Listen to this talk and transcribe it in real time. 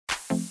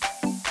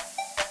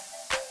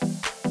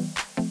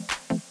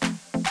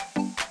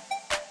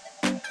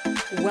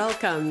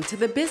Welcome to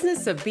the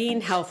business of being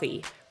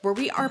healthy, where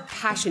we are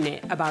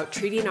passionate about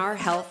treating our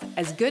health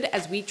as good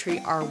as we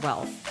treat our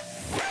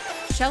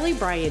wealth. Shelly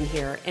Bryan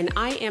here, and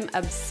I am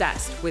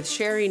obsessed with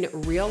sharing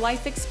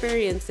real-life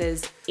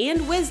experiences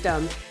and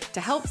wisdom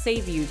to help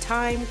save you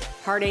time,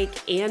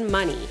 heartache, and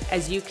money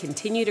as you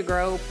continue to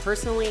grow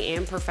personally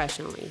and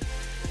professionally.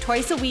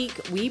 Twice a week,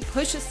 we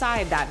push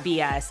aside that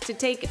BS to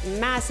take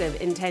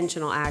massive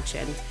intentional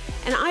action.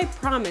 And I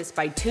promise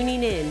by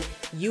tuning in,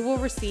 you will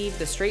receive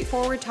the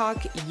straightforward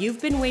talk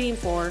you've been waiting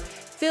for,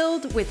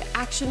 filled with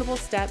actionable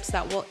steps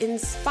that will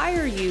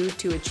inspire you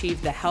to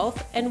achieve the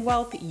health and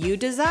wealth you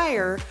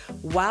desire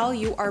while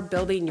you are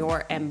building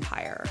your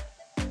empire.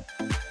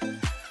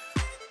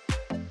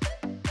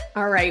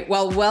 All right,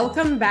 well,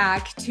 welcome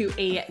back to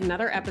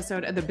another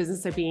episode of the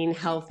Business of Being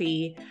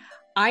Healthy.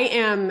 I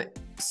am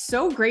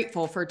so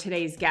grateful for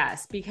today's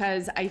guest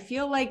because I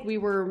feel like we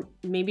were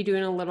maybe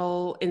doing a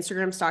little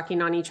Instagram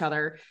stalking on each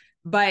other,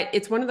 but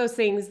it's one of those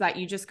things that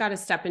you just got to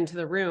step into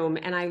the room.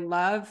 And I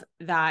love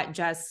that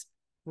Jess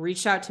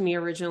reached out to me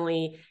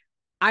originally.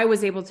 I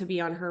was able to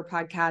be on her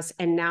podcast,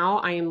 and now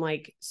I am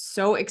like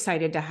so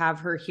excited to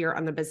have her here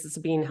on the Business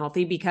of Being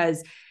Healthy,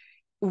 because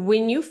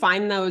when you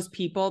find those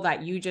people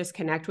that you just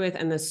connect with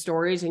and the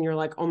stories and you're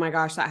like, oh my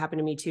gosh, that happened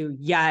to me too.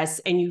 Yes.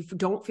 And you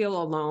don't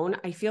feel alone.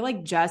 I feel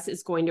like Jess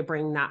is going to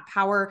bring that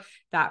power,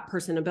 that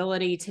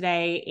personability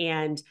today.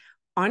 And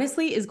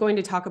honestly is going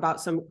to talk about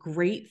some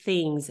great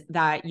things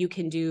that you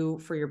can do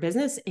for your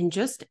business and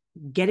just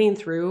getting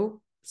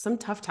through some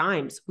tough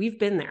times. We've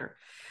been there,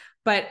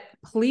 but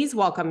please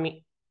welcome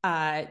me,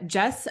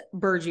 Jess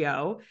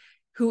Burgio,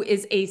 who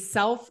is a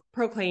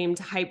self-proclaimed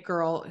hype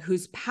girl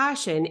whose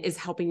passion is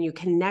helping you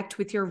connect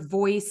with your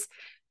voice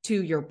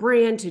to your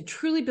brand to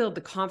truly build the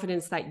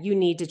confidence that you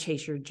need to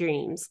chase your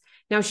dreams.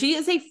 Now, she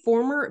is a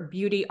former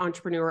beauty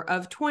entrepreneur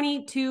of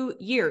 22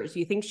 years.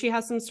 You think she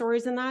has some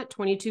stories in that?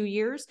 22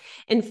 years?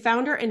 And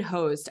founder and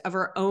host of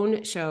her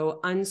own show,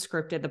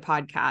 Unscripted, the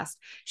podcast.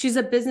 She's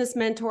a business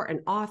mentor,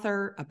 an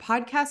author, a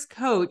podcast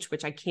coach,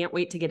 which I can't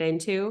wait to get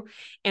into,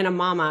 and a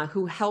mama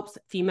who helps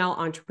female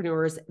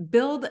entrepreneurs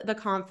build the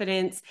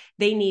confidence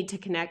they need to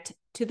connect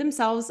to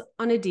themselves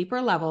on a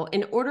deeper level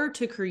in order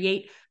to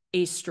create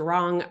a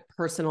strong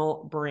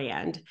personal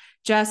brand.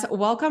 Jess,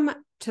 welcome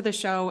to the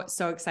show.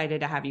 So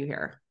excited to have you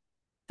here.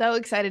 So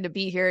excited to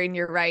be here. And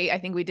you're right. I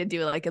think we did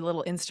do like a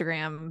little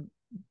Instagram,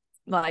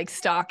 like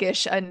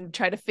stalkish, and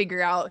try to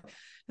figure out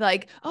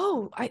like,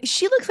 oh,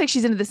 she looks like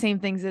she's into the same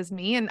things as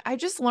me. And I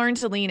just learned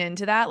to lean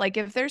into that. Like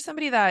if there's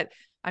somebody that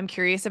I'm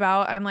curious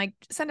about, I'm like,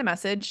 send a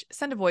message,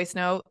 send a voice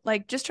note,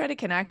 like just try to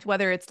connect,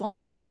 whether it's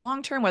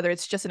long-term, whether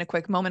it's just in a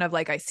quick moment of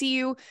like, I see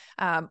you.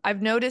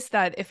 I've noticed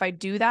that if I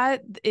do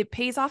that, it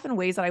pays off in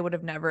ways that I would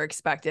have never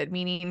expected,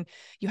 meaning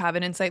you have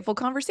an insightful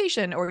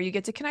conversation or you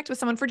get to connect with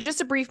someone for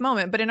just a brief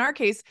moment. But in our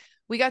case,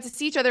 we got to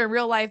see each other in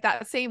real life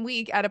that same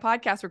week at a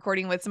podcast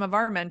recording with some of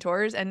our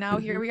mentors. And now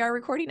here we are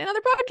recording another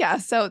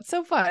podcast. So it's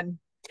so fun.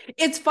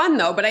 It's fun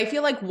though, but I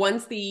feel like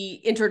once the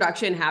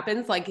introduction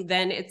happens, like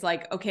then it's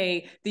like,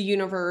 okay, the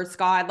universe,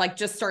 God, like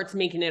just starts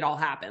making it all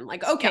happen.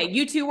 Like, okay,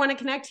 you two want to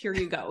connect? Here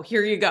you go.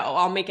 Here you go.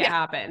 I'll make it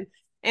happen.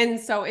 And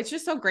so it's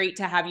just so great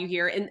to have you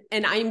here.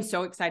 And I'm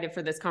so excited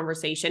for this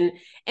conversation.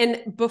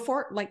 And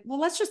before, like, well,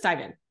 let's just dive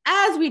in.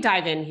 As we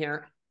dive in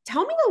here,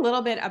 tell me a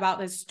little bit about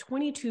this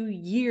 22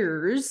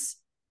 years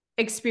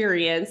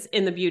experience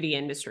in the beauty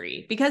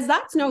industry, because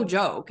that's no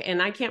joke.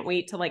 And I can't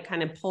wait to like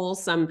kind of pull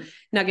some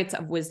nuggets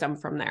of wisdom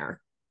from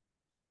there.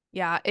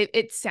 Yeah,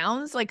 it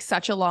sounds like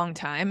such a long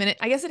time. And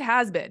I guess it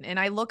has been. And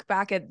I look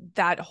back at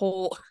that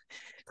whole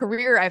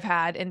career I've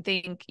had and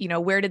think,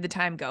 where did the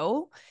time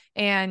go?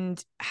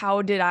 And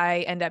how did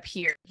I end up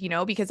here?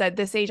 Because at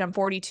this age, I'm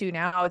 42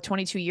 now,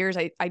 22 years,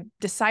 I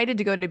decided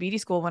to go to beauty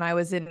school when I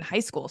was in high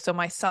school. So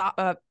my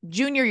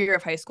junior year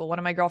of high school, one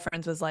of my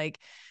girlfriends was like,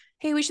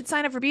 hey, we should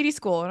sign up for beauty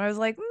school. And I was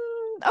like,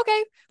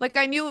 okay. Like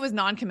I knew it was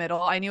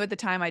non-committal. I knew at the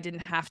time I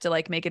didn't have to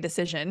like make a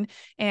decision.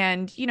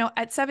 And,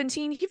 at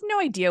 17, you have no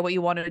idea what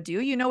you want to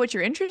do. You know what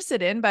you're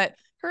interested in, but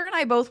her and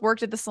I both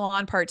worked at the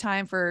salon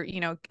part-time for,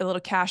 a little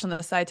cash on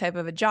the side type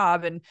of a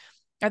job. And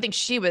I think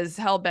she was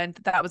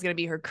hell-bent that was going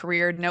to be her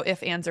career. No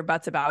ifs, ands, or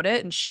buts about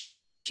it. And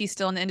she's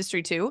still in the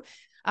industry too.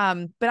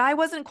 But I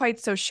wasn't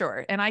quite so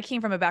sure. And I came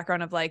from a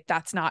background of like,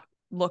 that's not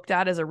looked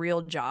at as a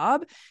real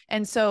job.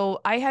 And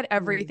so I had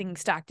everything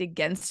stacked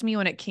against me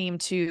when it came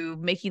to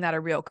making that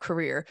a real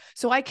career.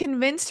 So I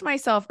convinced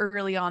myself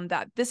early on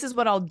that this is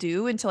what I'll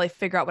do until I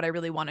figure out what I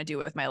really want to do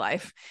with my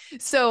life.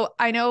 So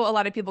I know a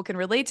lot of people can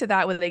relate to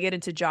that when they get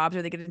into jobs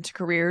or they get into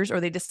careers or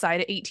they decide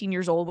at 18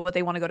 years old what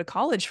they want to go to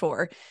college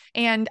for.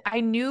 And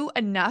I knew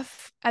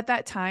enough at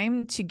that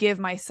time to give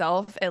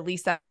myself at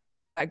least that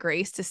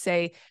grace to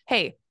say,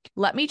 hey,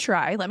 let me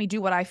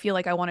do what I feel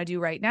like I want to do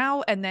right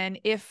now. And then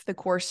if the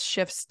course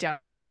shifts down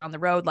the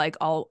road, like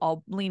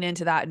I'll lean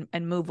into that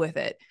and move with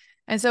it.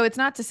 And so it's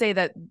not to say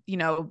that,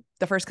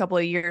 the first couple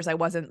of years I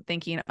wasn't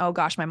thinking, oh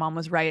gosh, my mom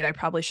was right. I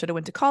probably should have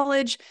went to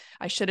college.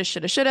 I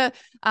shoulda.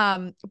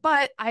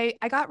 But I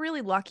got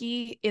really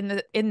lucky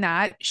in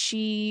that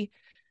she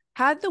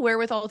had the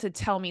wherewithal to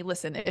tell me,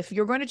 listen, if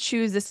you're going to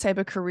choose this type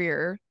of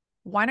career,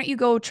 why don't you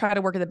go try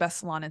to work at the best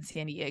salon in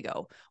San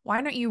Diego?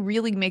 Why don't you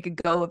really make a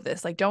go of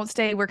this? Like, don't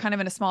stay. We're kind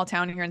of in a small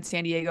town here in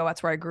San Diego.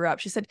 That's where I grew up.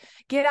 She said,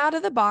 get out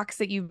of the box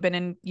that you've been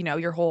in,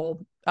 your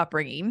whole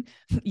upbringing.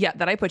 Yeah,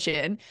 that I put you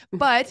in,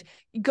 but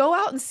go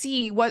out and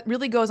see what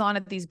really goes on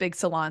at these big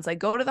salons. Like,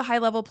 go to the high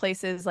level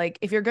places. Like,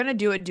 if you're going to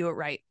do it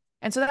right.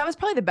 And so that was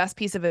probably the best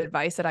piece of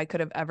advice that I could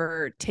have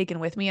ever taken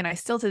with me. And I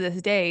still, to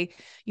this day,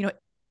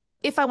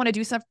 if I want to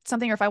do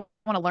something or if I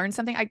want to learn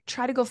something, I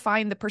try to go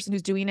find the person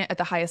who's doing it at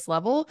the highest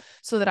level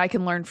so that I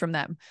can learn from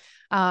them.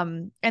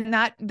 And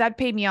that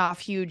paid me off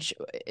huge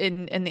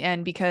in the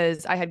end,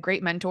 because I had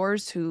great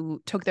mentors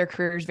who took their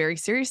careers very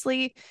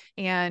seriously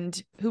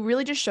and who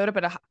really just showed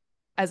up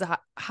as a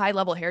high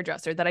level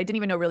hairdresser that I didn't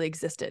even know really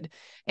existed.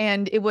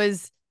 And it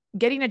was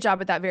getting a job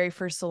at that very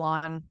first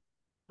salon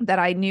that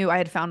I knew I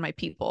had found my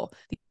people.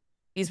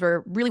 These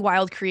were really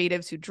wild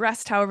creatives who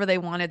dressed however they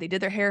wanted. They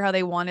did their hair how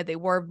they wanted. They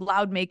wore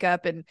loud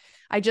makeup. And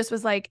I just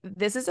was like,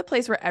 this is a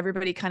place where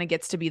everybody kind of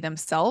gets to be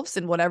themselves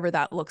and whatever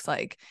that looks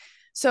like.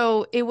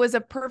 So it was a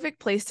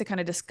perfect place to kind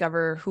of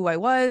discover who I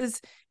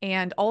was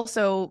and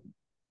also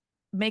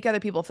make other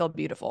people feel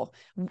beautiful.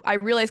 I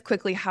realized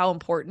quickly how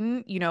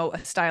important, a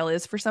style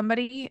is for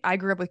somebody. I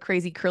grew up with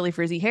crazy curly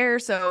frizzy hair.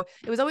 So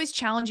it was always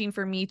challenging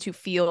for me to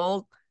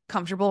feel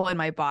comfortable in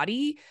my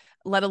body,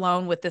 let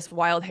alone with this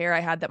wild hair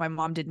I had that my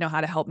mom didn't know how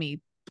to help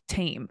me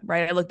tame,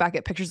 right? I look back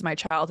at pictures of my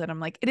childhood and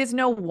I'm like, it is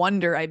no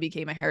wonder I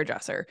became a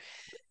hairdresser.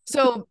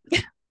 So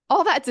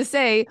all that to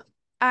say,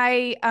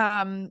 I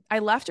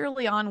left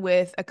early on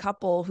with a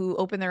couple who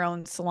opened their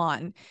own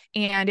salon.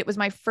 And it was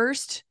my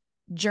first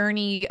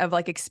journey of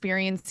like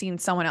experiencing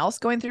someone else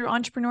going through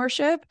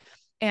entrepreneurship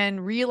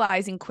and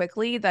realizing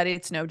quickly that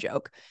it's no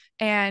joke,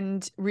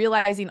 and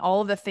realizing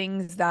all of the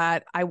things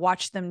that I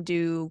watched them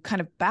do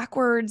kind of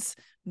backwards,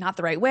 not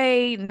the right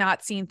way,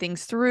 not seeing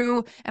things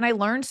through. And I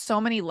learned so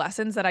many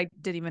lessons that I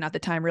didn't even at the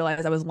time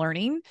realize I was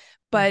learning,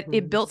 but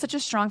it built such a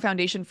strong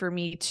foundation for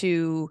me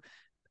to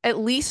at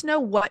least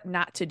know what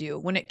not to do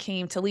when it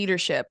came to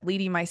leadership,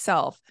 leading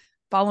myself,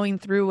 following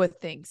through with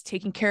things,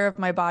 taking care of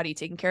my body,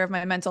 taking care of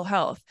my mental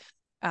health,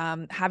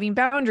 having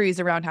boundaries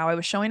around how I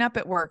was showing up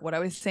at work, what I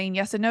was saying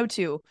yes and no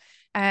to.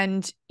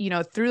 And,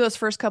 through those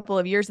first couple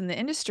of years in the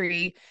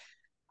industry,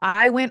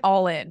 I went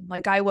all in.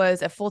 Like, I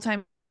was a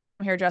full-time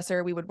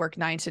hairdresser. We would work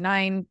 9 to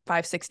 9,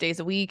 5-6 days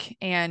a week.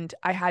 And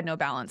I had no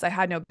balance. I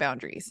had no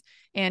boundaries,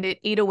 and it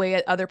ate away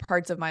at other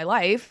parts of my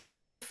life.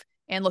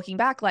 And looking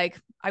back, like,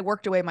 I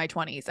worked away my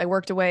 20s. I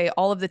worked away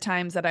all of the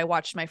times that I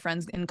watched my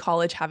friends in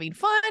college having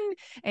fun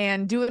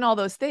and doing all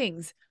those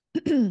things.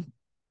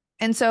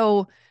 And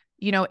so,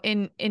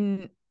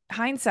 in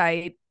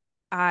hindsight,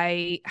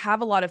 I have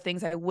a lot of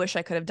things I wish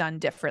I could have done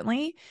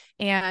differently.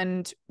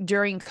 And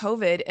during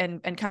COVID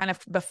and kind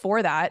of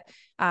before that,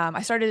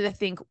 I started to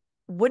think,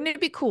 wouldn't it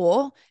be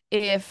cool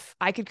if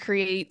I could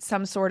create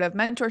some sort of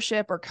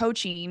mentorship or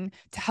coaching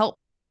to help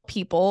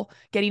people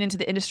getting into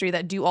the industry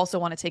that do also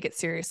want to take it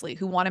seriously,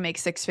 who want to make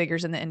 6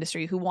 figures in the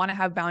industry, who want to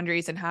have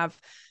boundaries and have,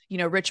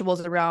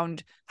 rituals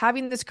around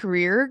having this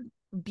career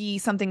be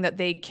something that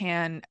they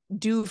can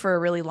do for a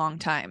really long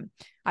time.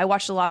 I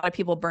watched a lot of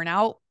people burn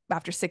out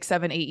after 6,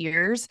 7, 8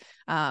 years,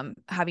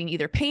 having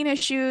either pain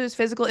issues,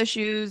 physical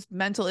issues,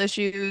 mental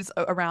issues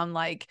around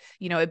like,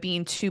 it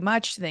being too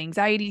much. The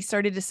anxiety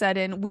started to set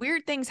in,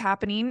 weird things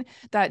happening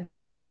that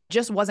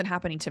just wasn't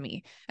happening to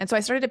me. And so I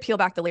started to peel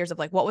back the layers of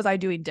like, what was I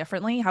doing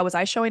differently? How was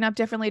I showing up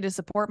differently to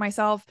support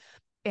myself?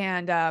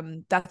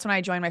 And that's when I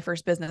joined my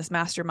first business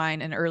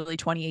mastermind in early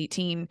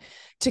 2018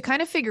 to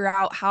kind of figure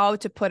out how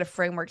to put a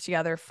framework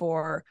together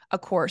for a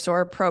course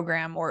or a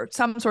program or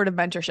some sort of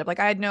mentorship.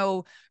 Like, I had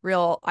no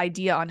real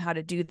idea on how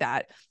to do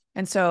that.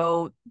 And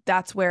so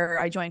that's where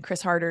I joined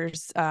Chris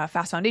Harder's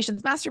Fast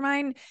Foundations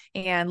Mastermind.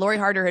 And Lori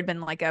Harder had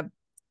been like a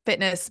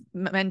fitness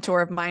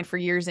mentor of mine for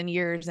years and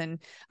years. And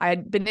I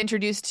had been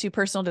introduced to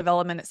personal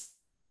development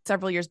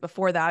several years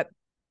before that.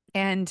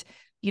 And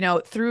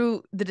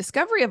through the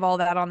discovery of all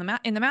that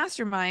in the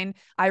mastermind,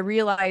 I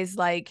realized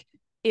like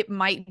it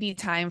might be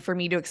time for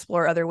me to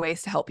explore other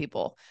ways to help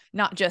people,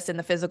 not just in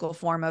the physical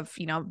form of,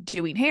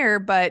 doing hair,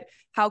 but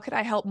how could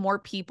I help more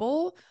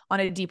people on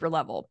a deeper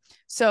level?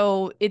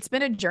 So it's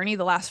been a journey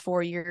the last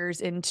 4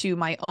 years into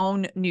my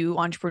own new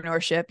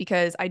entrepreneurship,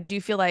 because I do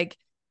feel like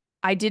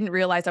I didn't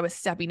realize I was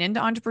stepping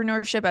into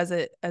entrepreneurship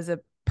as a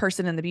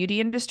person in the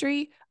beauty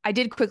industry. I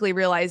did quickly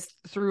realize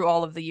through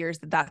all of the years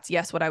that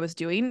that's what I was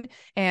doing.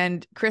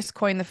 And Chris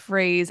coined the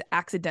phrase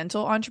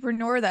accidental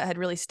entrepreneur that had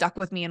really stuck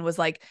with me and was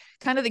like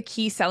kind of the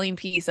key selling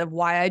piece of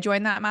why I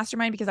joined that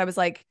mastermind, because I was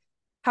like,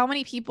 how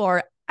many people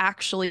are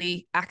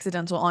actually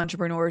accidental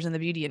entrepreneurs in the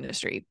beauty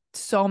industry?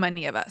 So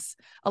many of us.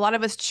 A lot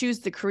of us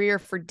choose the career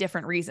for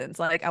different reasons.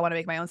 Like, I want to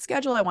make my own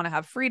schedule. I want to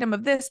have freedom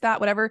of this,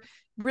 that, whatever.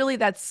 Really,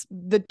 that's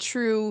the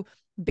true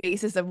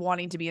basis of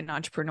wanting to be an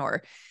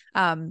entrepreneur.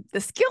 The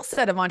skill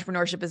set of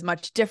entrepreneurship is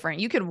much different.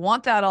 You can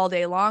want that all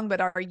day long,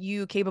 but are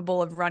you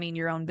capable of running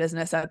your own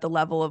business at the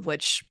level of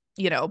which,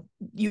 you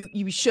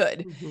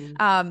should?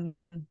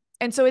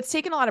 And so it's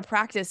taken a lot of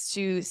practice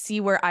to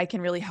see where I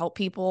can really help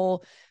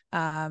people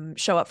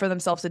show up for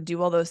themselves and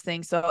do all those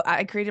things. So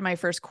I created my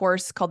first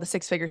course called the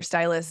Six Figure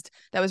Stylist.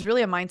 That was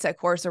really a mindset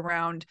course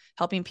around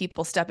helping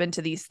people step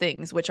into these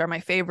things, which are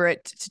my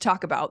favorite to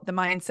talk about: the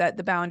mindset,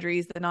 the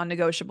boundaries, the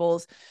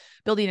non-negotiables,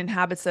 building in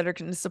habits that are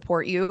going to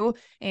support you.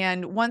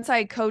 And once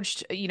I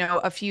coached,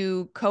 a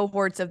few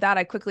cohorts of that,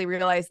 I quickly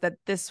realized that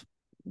this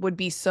would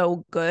be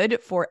so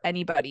good for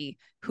anybody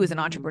who's an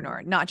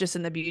entrepreneur, not just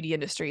in the beauty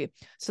industry.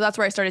 So that's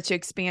where I started to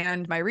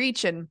expand my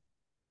reach and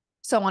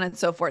so on and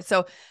so forth.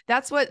 So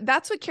that's what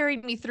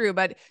carried me through.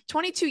 But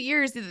 22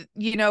 years,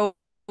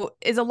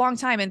 is a long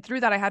time. And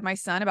through that, I had my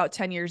son about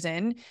 10 years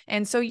in.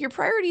 And so your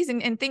priorities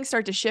and things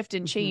start to shift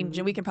and change.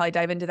 And we can probably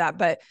dive into that.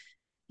 But,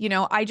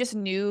 I just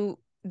knew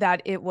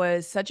that it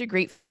was such a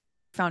great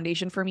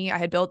foundation for me. I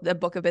had built a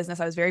book of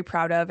business I was very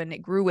proud of, and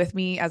it grew with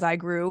me as I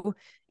grew.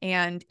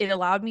 And it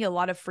allowed me a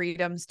lot of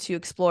freedoms to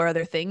explore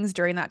other things.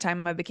 During that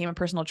time, I became a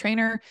personal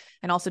trainer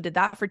and also did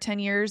that for 10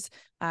 years.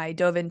 I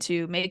dove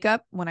into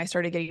makeup when I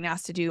started getting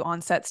asked to do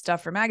on-set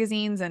stuff for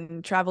magazines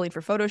and traveling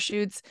for photo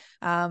shoots.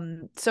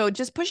 So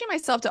just pushing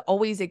myself to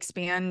always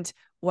expand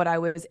what I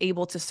was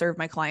able to serve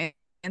my clients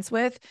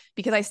with,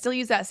 because I still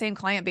use that same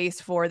client base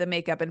for the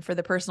makeup and for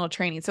the personal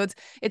training. So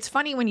it's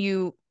funny when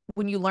you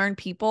learn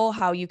people,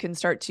 how you can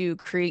start to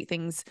create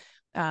things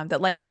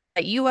that light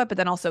you up, but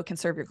then also can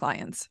serve your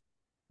clients.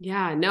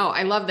 Yeah, no,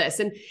 I love this.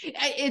 And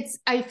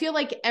I feel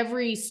like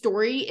every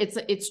story,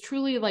 it's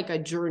truly like a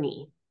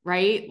journey,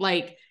 right?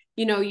 Like,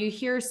 you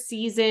hear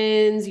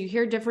seasons, you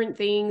hear different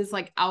things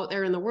like out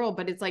there in the world,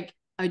 but it's like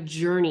a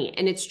journey,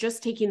 and it's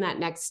just taking that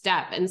next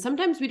step. And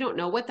sometimes we don't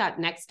know what that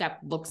next step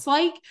looks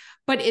like,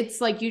 but it's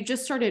like you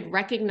just started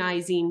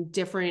recognizing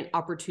different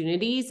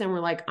opportunities and we're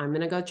like, I'm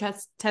going to go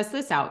test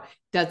this out.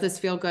 Does this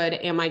feel good?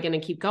 Am I going to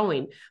keep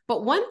going?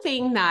 But one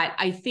thing that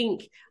I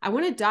think I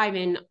want to dive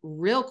in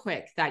real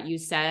quick that you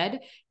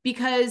said,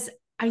 because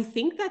I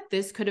think that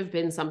this could have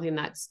been something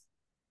that's,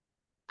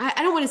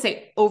 I don't want to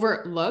say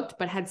overlooked,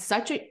 but had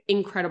such an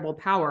incredible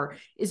power,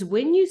 is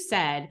when you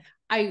said,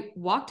 I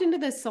walked into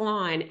this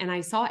salon and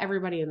I saw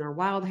everybody in their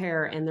wild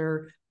hair and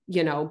their,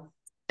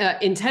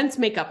 intense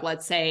makeup,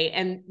 let's say,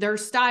 and their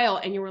style.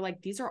 And you were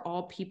like, these are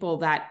all people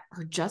that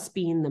are just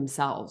being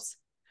themselves.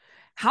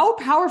 How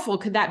powerful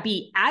could that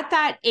be at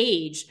that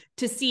age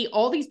to see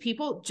all these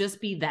people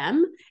just be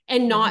them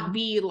and not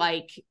be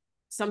like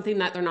something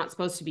that they're not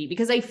supposed to be?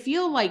 Because I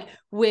feel like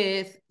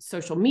with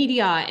social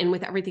media and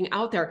with everything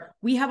out there,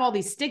 we have all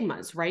these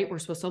stigmas, right? We're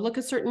supposed to look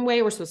a certain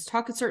way. We're supposed to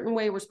talk a certain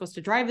way. We're supposed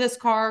to drive this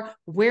car,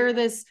 wear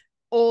this,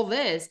 all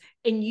this.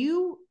 And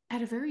you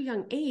at a very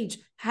young age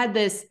had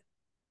this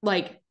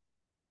like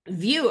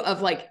view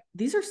of like,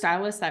 these are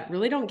stylists that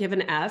really don't give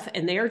an F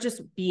and they are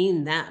just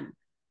being them.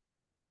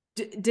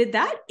 Did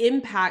that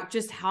impact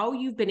just how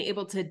you've been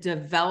able to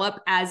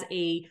develop as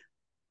a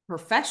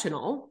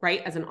professional,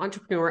 right? As an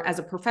entrepreneur, as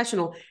a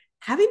professional,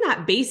 having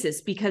that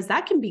basis, because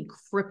that can be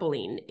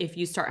crippling if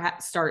you start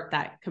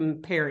that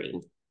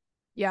comparing.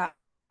 Yeah.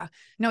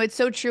 No, it's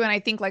so true. And I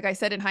think, like I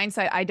said, in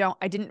hindsight, I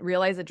didn't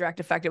realize the direct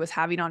effect it was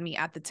having on me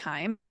at the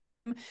time.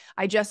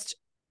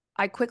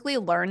 I quickly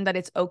learned that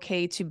it's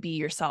okay to be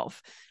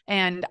yourself.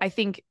 And I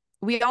think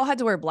we all had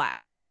to wear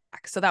black.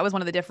 So that was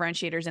one of the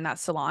differentiators in that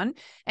salon.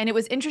 And it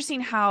was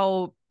interesting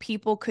how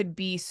people could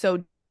be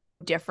so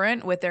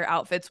different with their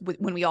outfits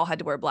when we all had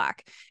to wear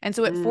black. And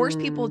so it forced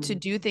people to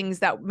do things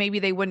that maybe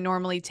they wouldn't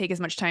normally take as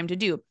much time to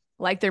do,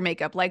 like their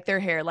makeup, like their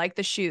hair, like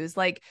the shoes,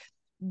 like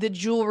the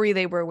jewelry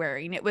they were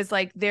wearing. It was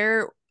like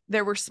there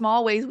were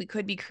small ways we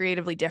could be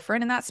creatively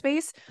different in that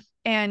space.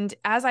 And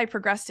as I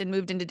progressed and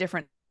moved into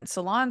different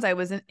salons, I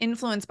was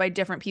influenced by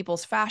different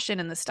people's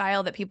fashion and the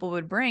style that people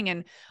would bring.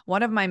 And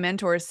one of my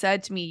mentors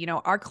said to me,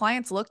 our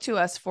clients look to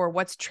us for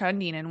what's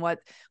trending and what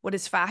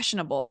is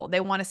fashionable. They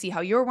want to see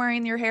how you're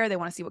wearing your hair. They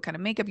want to see what kind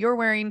of makeup you're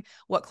wearing,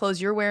 what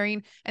clothes you're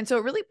wearing. And so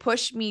it really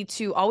pushed me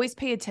to always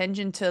pay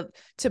attention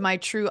to my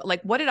true,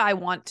 like, how did I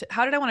want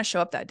to show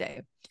up that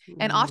day?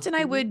 And often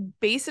I would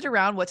base it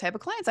around what type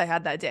of clients I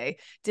had that day.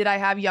 Did I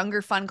have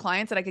younger, fun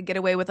clients that I could get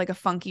away with like a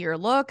funkier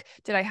look?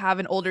 Did I have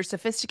an older,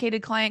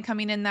 sophisticated client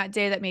coming in that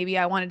day that maybe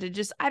I wanted to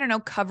just, I don't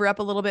know, cover up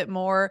a little bit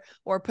more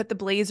or put the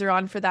blazer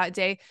on for that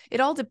day? It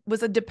all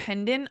was a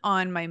dependent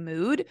on my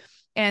mood.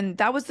 And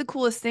that was the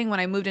coolest thing when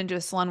I moved into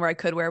a salon where I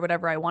could wear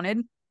whatever I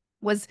wanted,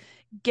 was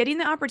getting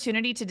the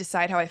opportunity to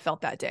decide how I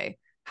felt that day.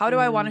 How do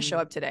I want to show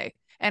up today?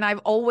 And I've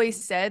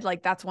always said,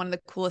 like, that's one of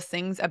the coolest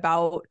things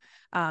about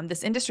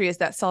this industry is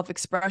that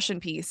self-expression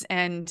piece.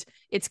 And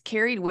it's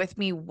carried with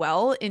me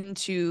well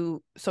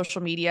into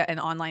social media and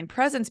online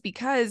presence,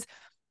 because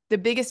the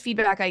biggest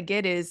feedback I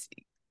get is,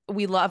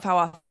 we love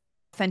how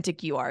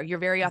authentic you are. You're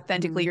very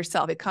authentically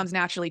yourself. It comes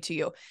naturally to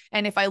you.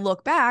 And if I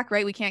look back,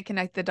 right, we can't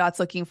connect the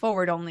dots looking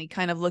forward, only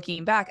kind of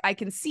looking back. I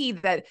can see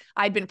that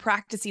I'd been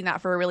practicing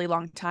that for a really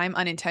long time,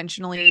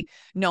 unintentionally,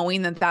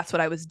 knowing that that's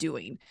what I was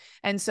doing.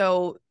 And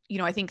so,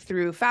 I think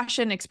through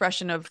fashion,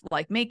 expression of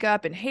like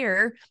makeup and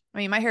hair, I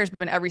mean, my hair has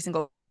been every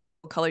single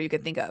color you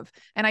could think of.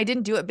 And I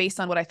didn't do it based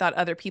on what I thought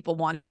other people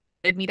wanted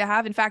me to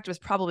have. In fact, it was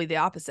probably the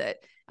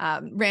opposite.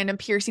 Random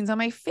piercings on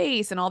my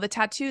face and all the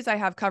tattoos I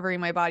have covering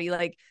my body.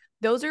 Like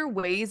those are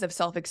ways of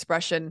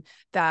self-expression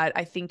that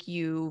I think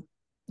you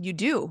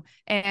do.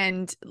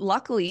 And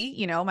luckily,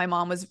 you know, my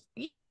mom was,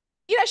 she's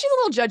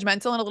a little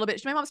judgmental and a little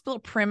bit, my mom's a little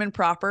prim and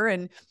proper,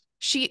 and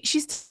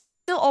she's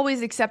still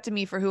always accepted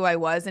me for who I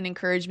was and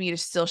encouraged me to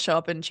still show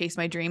up and chase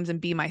my dreams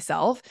and be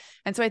myself.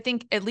 And so I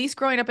think at least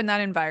growing up in that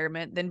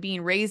environment, then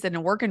being raised in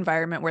a work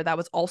environment where that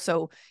was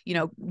also, you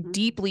know,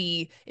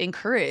 deeply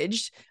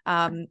encouraged,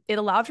 it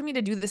allowed for me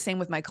to do the same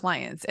with my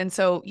clients. And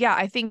so, yeah,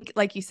 I think,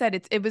 like you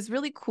said, it was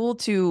really cool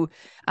to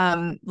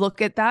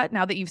look at that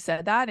now that you've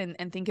said that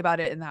and think about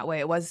it in that way.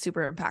 It was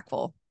super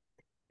impactful.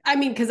 I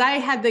mean, because I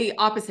had the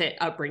opposite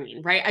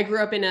upbringing, right? I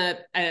grew up in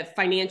a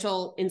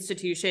financial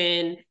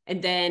institution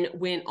and then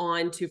went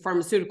on to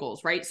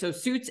pharmaceuticals, right? So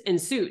suits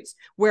and suits,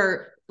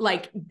 where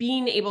like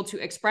being able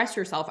to express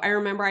yourself. I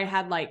remember I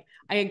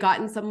had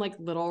gotten some like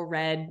little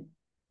red,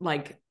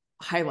 like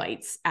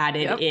highlights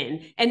added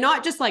in, and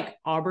not just like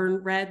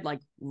auburn red, like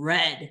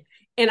red.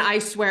 And I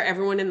swear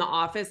everyone in the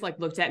office like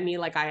looked at me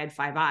like I had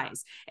 5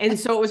 eyes. And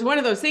so it was one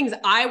of those things.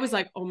 I was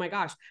like, oh my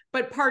gosh.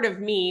 But part of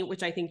me,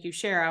 which I think you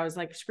share, I was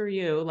like, screw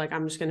you. Like,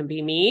 I'm just going to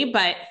be me.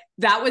 But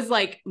that was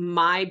like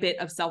my bit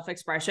of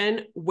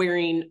self-expression,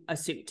 wearing a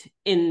suit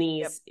in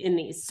these.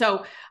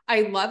 So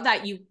I love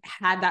that you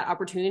had that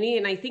opportunity.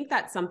 And I think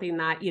that's something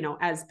that, you know,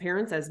 as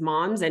parents, as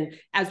moms, and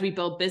as we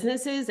build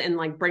businesses and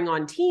like bring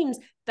on teams,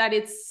 that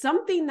it's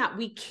something that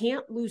we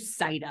can't lose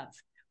sight of.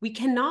 We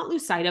cannot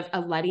lose sight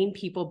of letting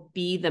people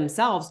be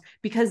themselves,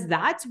 because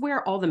that's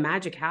where all the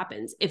magic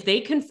happens. If they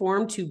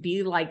conform to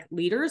be like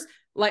leaders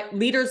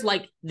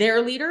like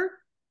their leader,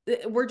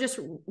 we're just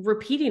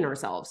repeating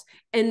ourselves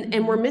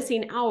and we're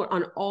missing out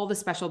on all the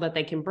special that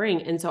they can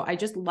bring. And so I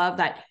just love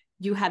that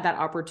you had that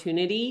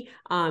opportunity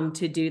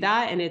to do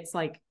that. And it's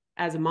like,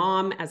 as a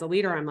mom, as a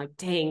leader, I'm like,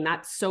 dang,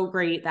 that's so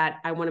great that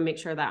I want to make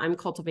sure that I'm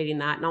cultivating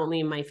that not only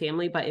in my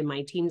family, but in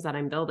my teams that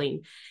I'm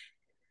building.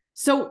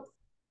 So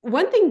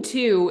one thing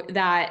too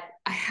that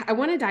I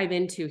want to dive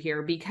into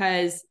here,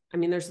 because I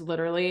mean, there's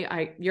literally,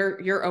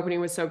 your opening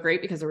was so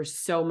great because there was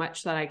so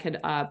much that I could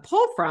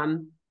pull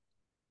from,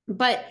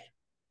 but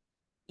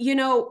you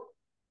know,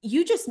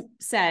 you just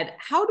said,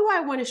 how do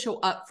I want to show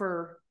up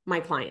for my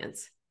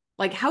clients?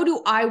 Like, how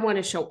do I want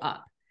to show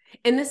up?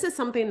 And this is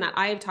something that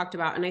I have talked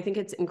about, and I think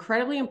it's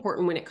incredibly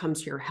important when it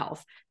comes to your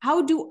health.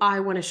 How do I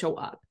want to show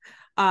up?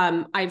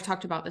 I've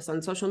talked about this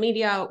on social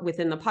media,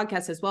 within the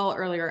podcast as well,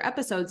 earlier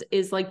episodes,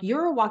 is like,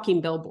 you're a walking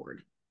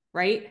billboard,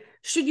 right?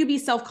 Should you be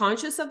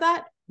self-conscious of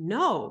that?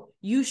 No,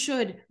 you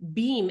should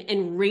beam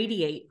and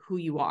radiate who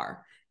you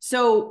are.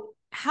 So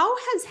how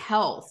has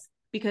health,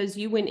 because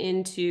you went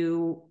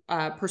into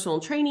personal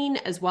training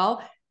as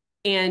well,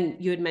 and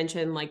you had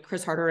mentioned like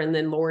Chris Harder and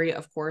then Lori,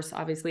 of course,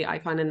 obviously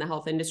icon in the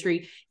health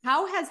industry.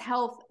 How has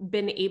health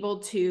been able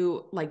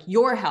to, like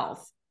your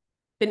health,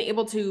 been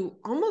able to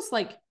almost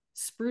like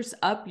spruce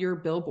up your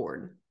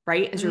billboard,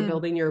 right? As you're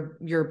building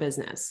your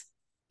business?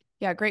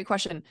 Yeah, great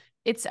question.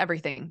 It's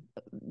everything.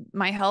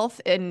 My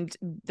health and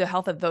the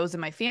health of those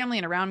in my family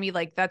and around me,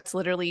 like that's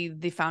literally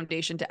the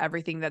foundation to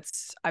everything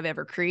that's I've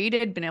ever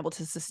created, been able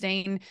to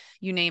sustain,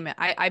 you name it.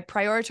 I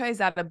prioritize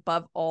that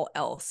above all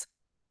else.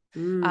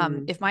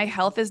 If my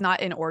health is not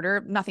in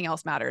order, nothing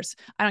else matters.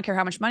 I don't care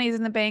how much money is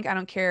in the bank. I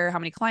don't care how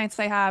many clients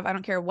I have. I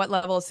don't care what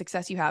level of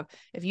success you have.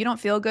 If you don't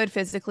feel good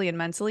physically and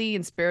mentally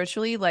and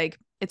spiritually, like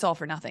it's all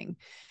for nothing.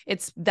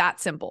 It's that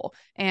simple.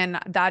 And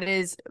that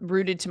is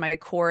rooted to my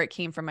core. It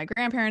came from my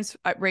grandparents,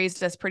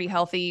 raised us pretty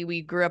healthy.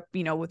 We grew up,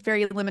 you know, with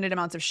very limited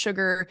amounts of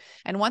sugar.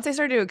 And once I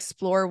started to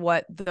explore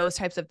what those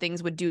types of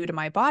things would do to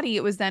my body,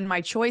 it was then my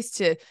choice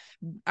to,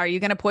 are you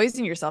going to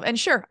poison yourself? And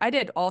sure, I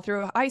did all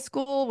through high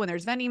school when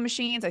there's vending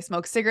machines. I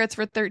smoked cigarettes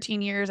for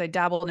 13 years. I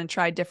dabbled and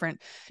tried different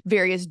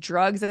various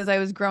drugs as I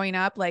was growing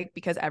up, like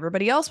because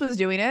everybody else was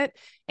doing it.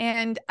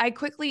 And I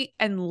quickly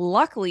and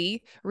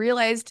luckily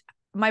realized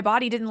my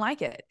body didn't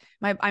like it.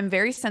 I'm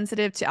very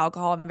sensitive to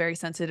alcohol. I'm very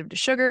sensitive to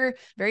sugar,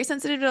 very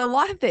sensitive to a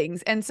lot of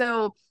things. And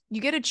so you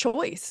get a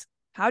choice.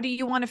 How do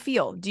you want to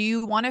feel? Do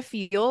you want to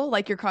feel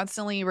like you're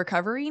constantly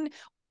recovering,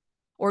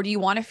 or do you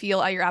want to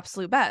feel at your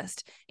absolute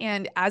best?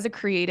 And as a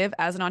creative,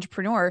 as an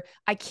entrepreneur,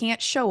 I can't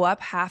show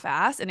up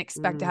half-ass and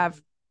expect to have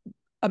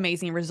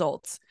amazing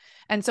results.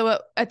 And so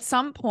at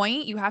some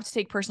point you have to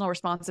take personal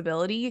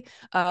responsibility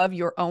of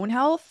your own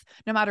health,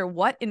 no matter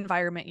what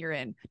environment you're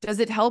in. Does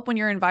it help when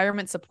your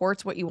environment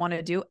supports what you want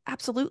to do?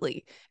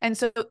 Absolutely. And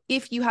so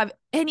if you have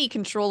any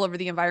control over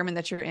the environment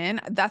that you're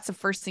in, that's the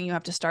first thing you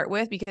have to start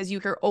with, because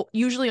you're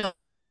usually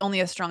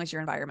only as strong as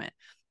your environment.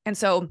 And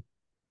so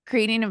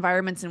creating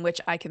environments in which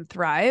I can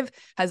thrive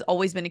has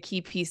always been a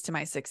key piece to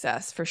my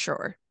success, for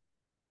sure.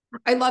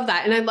 I love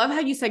that. And I love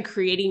how you said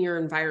creating your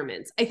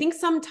environments. I think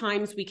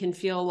sometimes we can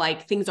feel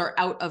like things are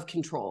out of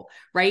control,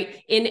 right?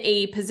 In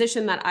a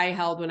position that I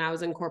held when I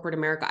was in corporate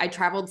America, I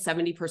traveled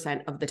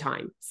 70% of the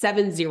time,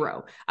 70.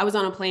 I was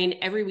on a plane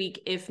every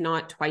week, if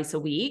not twice a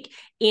week.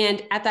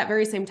 And at that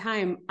very same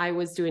time, I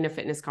was doing a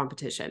fitness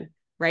competition,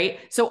 right?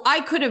 So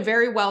I could have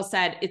very well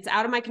said, it's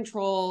out of my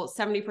control,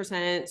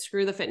 70%,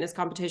 screw the fitness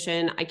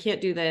competition. I can't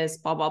do this,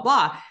 blah, blah,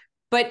 blah.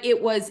 But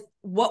it was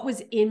what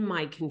was in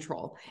my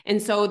control.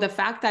 And so the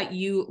fact that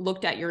you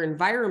looked at your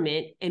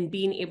environment and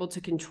being able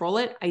to control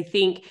it, I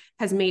think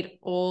has made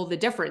all the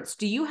difference.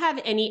 Do you have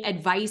any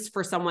advice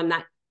for someone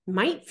that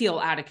might feel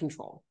out of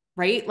control,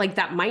 right? Like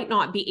that might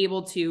not be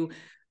able to,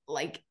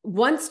 like,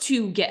 wants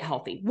to get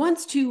healthy,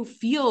 wants to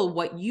feel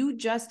what you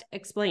just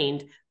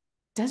explained,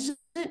 doesn't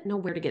know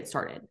where to get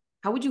started?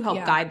 How would you help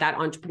guide that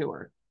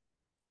entrepreneur?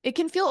 It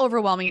can feel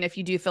overwhelming if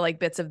you do feel like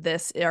bits of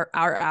this are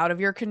out of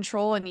your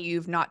control and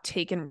you've not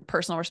taken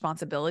personal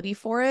responsibility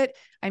for it.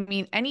 I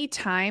mean, any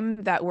time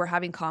that we're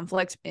having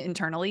conflict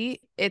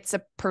internally, it's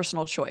a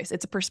personal choice.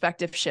 It's a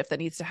perspective shift that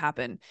needs to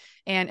happen.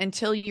 And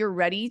until you're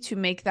ready to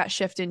make that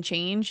shift and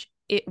change,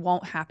 it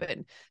won't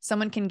happen.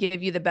 Someone can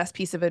give you the best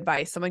piece of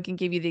advice. Someone can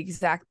give you the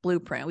exact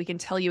blueprint. We can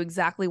tell you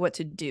exactly what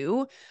to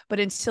do, but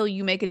until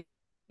you make a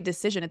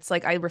decision, it's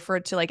like I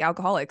referred to like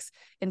alcoholics.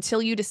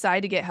 Until you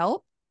decide to get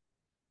help,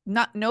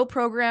 no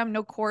program,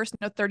 no course,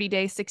 no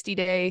 30-day,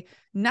 60-day,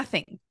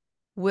 nothing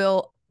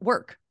will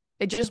work.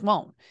 It just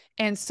won't.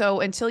 And so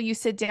until you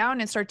sit down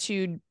and start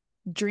to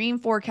dream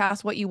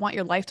forecast what you want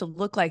your life to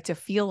look like, to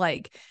feel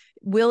like,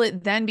 will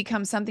it then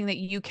become something that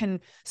you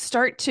can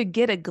start to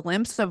get a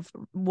glimpse of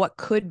what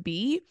could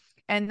be?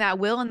 And that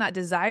will and that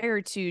desire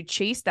to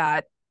chase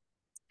that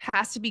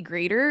has to be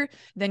greater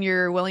than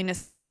your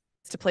willingness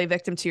to play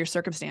victim to your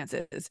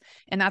circumstances.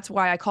 And that's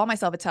why I call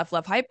myself a tough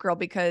love hype girl,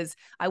 because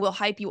I will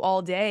hype you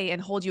all day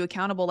and hold you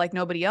accountable like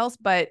nobody else.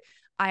 But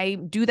I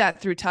do that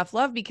through tough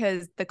love,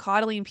 because the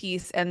coddling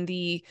piece and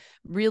the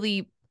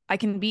really, I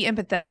can be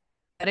empathetic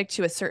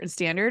to a certain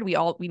standard.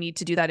 We need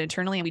to do that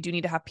internally, and we do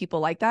need to have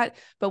people like that.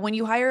 But when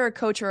you hire a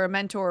coach or a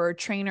mentor or a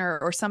trainer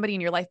or somebody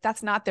in your life,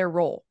 that's not their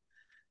role.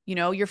 You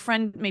know, your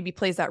friend maybe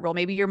plays that role.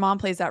 Maybe your mom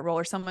plays that role,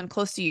 or someone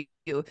close to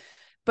you.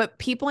 But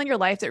people in your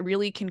life that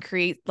really can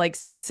create like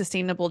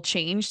sustainable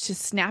change to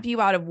snap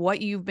you out of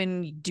what you've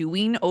been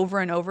doing over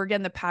and over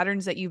again, the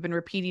patterns that you've been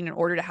repeating in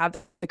order to have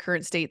the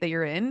current state that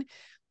you're in,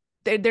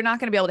 they're not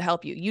going to be able to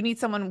help you. You need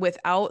someone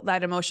without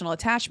that emotional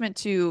attachment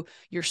to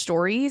your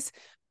stories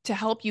to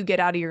help you get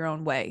out of your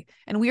own way.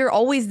 And we are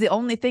always the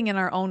only thing in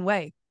our own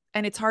way.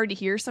 And it's hard to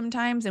hear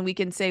sometimes. And we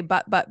can say,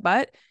 but.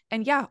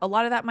 And yeah, a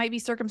lot of that might be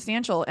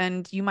circumstantial.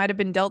 And you might have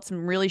been dealt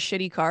some really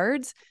shitty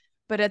cards.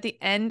 But at the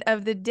end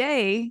of the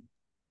day,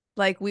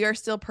 like, we are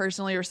still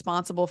personally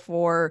responsible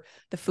for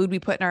the food we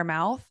put in our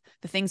mouth,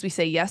 the things we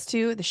say yes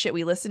to, the shit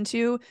we listen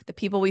to, the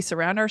people we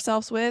surround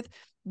ourselves with.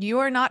 You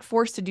are not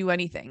forced to do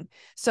anything.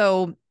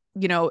 So,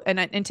 you know,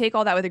 and take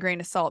all that with a grain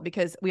of salt,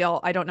 because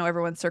I don't know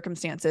everyone's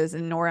circumstances,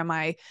 and nor am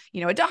I,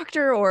 a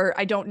doctor, or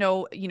I don't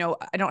know,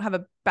 I don't have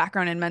a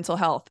background in mental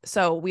health.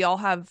 So we all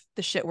have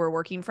the shit we're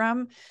working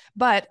from.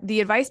 But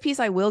the advice piece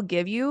I will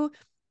give you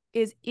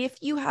is, if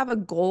you have a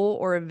goal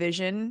or a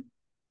vision,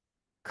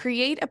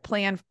 create a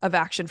plan of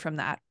action from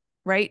that,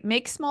 right?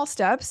 Make small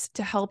steps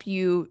to help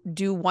you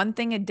do one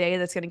thing a day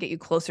that's going to get you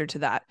closer to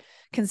that.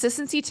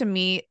 Consistency to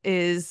me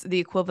is the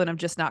equivalent of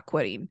just not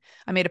quitting.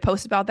 I made a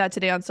post about that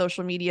today on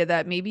social media,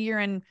 that maybe you're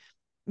in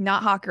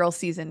not hot girl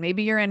season.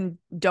 Maybe you're in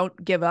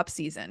don't give up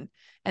season.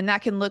 And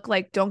that can look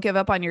like, don't give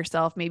up on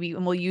yourself. Maybe,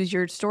 and we'll use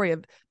your story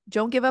of,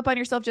 don't give up on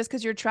yourself just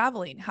because you're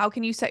traveling. How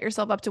can you set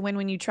yourself up to win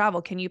when you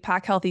travel? Can you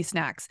pack healthy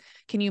snacks?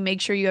 Can you make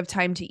sure you have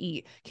time to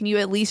eat? Can you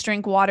at least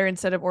drink water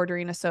instead of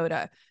ordering a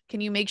soda? Can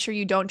you make sure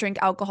you don't drink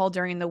alcohol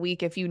during the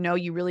week if you know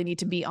you really need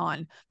to be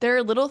on? There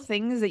are little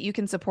things that you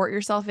can support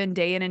yourself in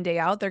day in and day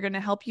out. They're going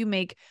to help you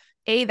make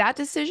that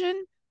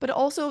decision, but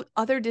also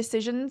other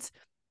decisions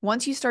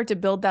once you start to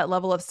build that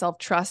level of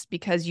self-trust,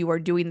 because you are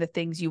doing the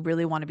things you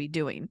really want to be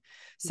doing.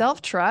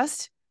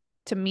 Self-trust,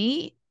 to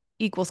me,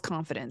 equals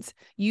confidence.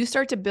 You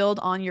start to build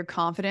on your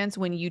confidence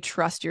when you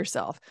trust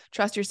yourself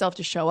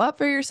to show up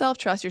for yourself,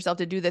 trust yourself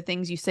to do the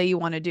things you say you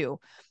want to do.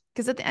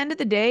 Because at the end of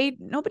the day,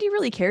 nobody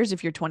really cares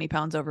if you're 20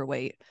 pounds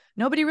overweight.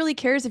 Nobody really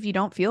cares if you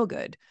don't feel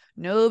good.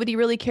 Nobody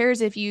really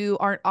cares if you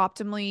aren't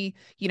optimally,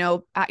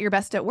 at your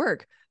best at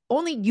work.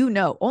 Only you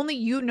know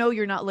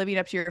you're not living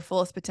up to your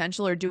fullest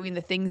potential or doing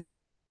the things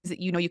that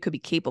you could be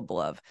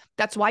capable of.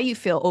 That's why you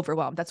feel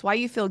overwhelmed. That's why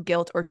you feel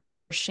guilt or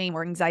shame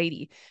or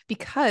anxiety,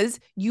 because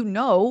you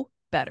know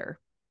better.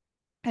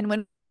 And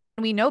when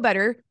we know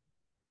better,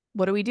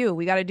 what do?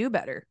 We got to do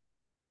better.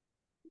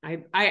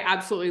 I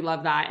absolutely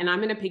love that. And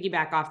I'm going to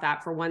piggyback off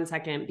that for 1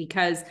 second,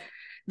 because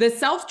the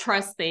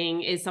self-trust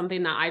thing is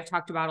something that I've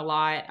talked about a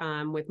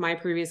lot with my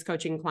previous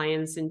coaching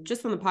clients, and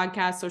just on the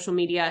podcast, social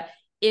media,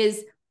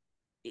 is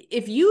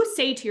if you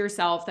say to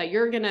yourself that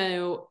you're going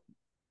to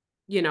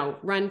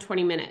run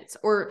 20 minutes,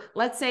 or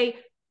let's say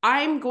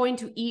I'm going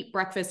to eat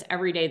breakfast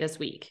every day this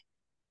week,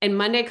 and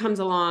Monday comes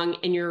along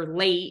and you're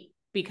late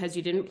because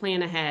you didn't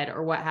plan ahead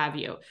or what have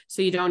you,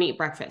 so you don't eat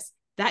breakfast,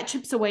 that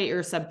chips away at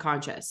your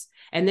subconscious.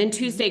 And then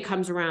Tuesday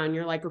comes around,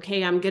 you're like,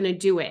 okay, I'm going to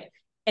do it.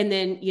 And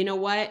then you know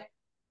what?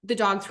 The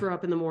dog threw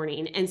up in the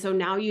morning. And so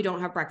now you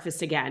don't have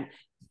breakfast again,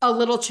 a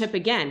little chip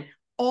again.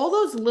 all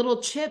those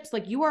little chips,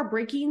 like you are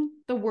breaking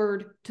the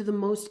word to the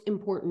most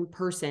important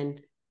person,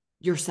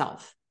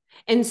 yourself.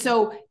 And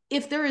so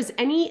if there is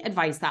any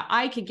advice that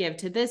I could give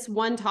to this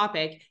one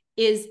topic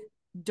is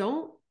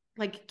don't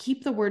like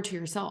keep the word to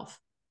yourself.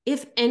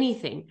 If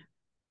anything,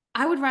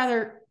 I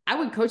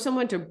would coach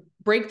someone to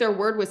break their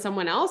word with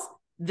someone else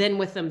than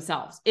with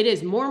themselves. It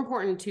is more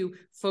important to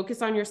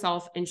focus on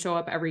yourself and show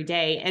up every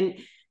day. And,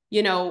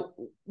 you know,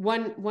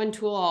 one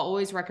tool I'll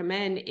always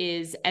recommend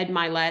is Ed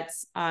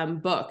Milet's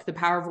book, The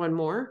Power of One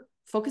More.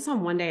 Focus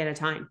on one day at a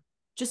time.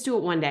 Just do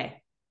it one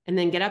day and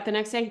then get up the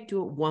next day,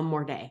 do it one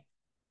more day.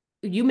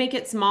 You make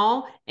it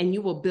small and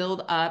you will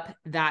build up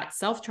that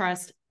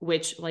self-trust,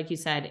 which, like you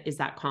said, is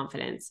that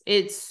confidence.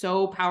 It's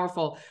so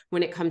powerful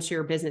when it comes to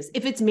your business.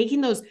 If it's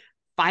making those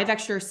 5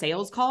 extra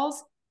sales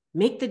calls,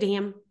 make the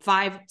damn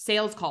 5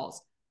 sales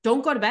calls.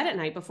 Don't go to bed at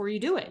night before you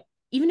do it.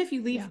 Even if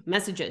you leave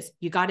messages,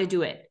 you got to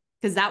do it,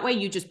 because that way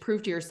you just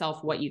prove to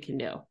yourself what you can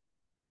do.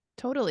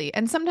 Totally.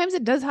 And sometimes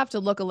it does have to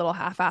look a little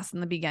half-assed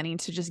in the beginning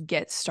to just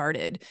get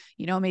started.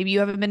 You know, maybe you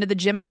haven't been to the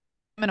gym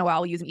in a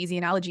while. We'll use an easy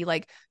analogy,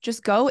 like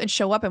just go and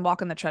show up and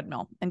walk on the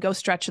treadmill and go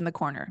stretch in the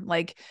corner.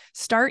 Like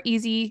start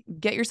easy,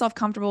 get yourself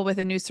comfortable with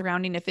a new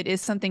surrounding. If it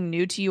is something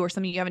new to you or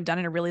something you haven't done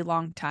in a really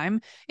long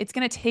time, it's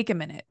going to take a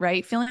minute,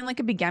 right? Feeling like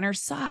a beginner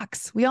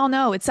sucks. We all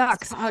know it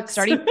sucks.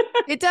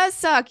 It does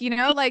suck, you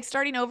know, like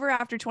starting over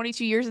after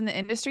 22 years in the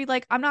industry.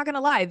 Like, I'm not going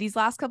to lie, these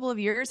last couple of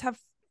years have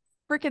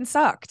freaking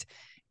sucked.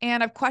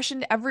 And I've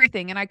questioned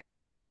everything. And I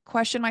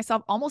question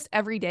myself almost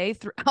every day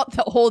throughout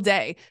the whole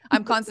day.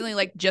 I'm constantly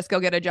like, just go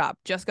get a job,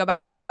 just go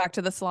back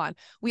to the salon.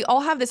 We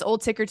all have this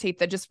old ticker tape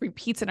that just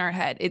repeats in our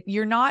head.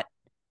 You're not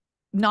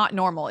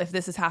normal if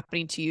this is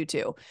happening to you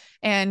too.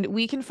 And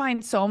we can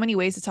find so many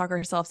ways to talk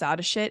ourselves out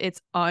of shit.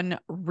 It's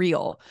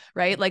unreal,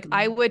 right? Like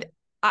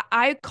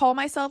I call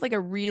myself like a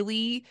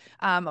really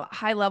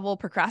high level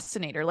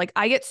procrastinator. Like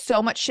I get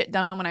so much shit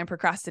done when I'm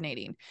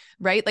procrastinating,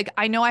 right? Like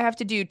I know I have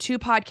to do 2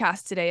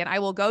 podcasts today and I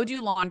will go do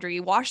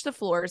laundry, wash the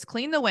floors,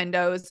 clean the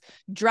windows,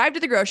 drive to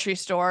the grocery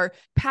store,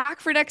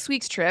 pack for next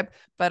week's trip,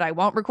 but I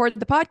won't record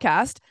the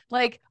podcast.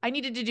 Like I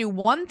needed to do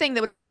one thing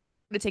that would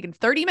have taken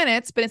 30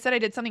 minutes, but instead I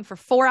did something for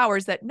 4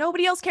 hours that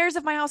nobody else cares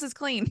if my house is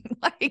clean.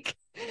 Like,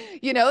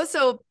 you know,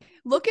 so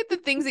look at the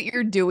things that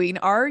you're doing.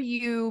 Are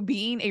you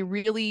being a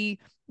really,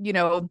 you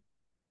know,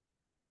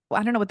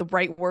 I don't know what the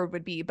right word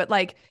would be, but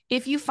like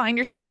if you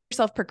find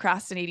yourself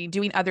procrastinating,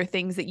 doing other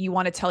things that you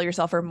want to tell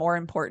yourself are more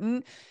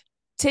important,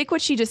 take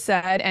what she just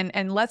said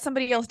and let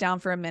somebody else down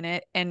for a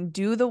minute and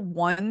do the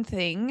one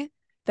thing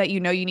that you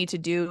know you need to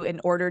do in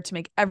order to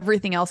make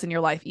everything else in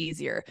your life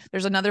easier.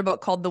 There's another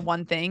book called The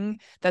One Thing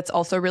that's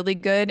also really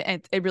good.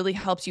 And it really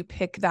helps you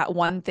pick that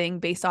one thing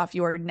based off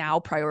your now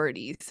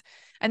priorities.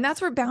 And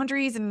that's where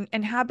boundaries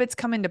and habits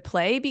come into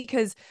play,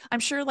 because I'm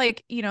sure,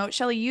 like, you know,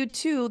 Shelly, you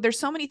too, there's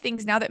so many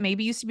things now that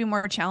maybe used to be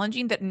more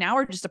challenging that now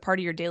are just a part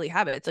of your daily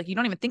habits. Like you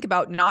don't even think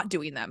about not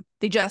doing them.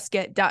 They just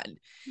get done.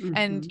 Mm-hmm.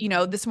 And, you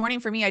know, this morning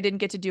for me, I didn't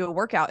get to do a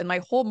workout, and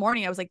my whole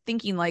morning I was like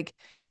thinking like,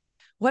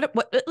 when am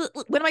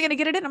I going to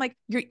get it in? I'm like,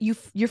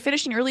 you're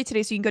finishing early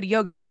today so you can go to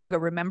yoga.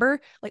 Remember?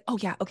 Like, oh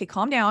yeah. Okay.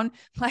 Calm down.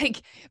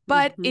 Like,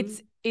 but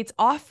it's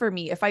off for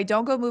me. If I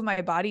don't go move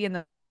my body in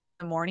the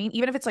morning,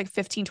 even if it's like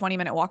 15-20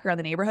 minute walk around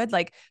the neighborhood,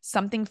 like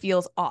something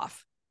feels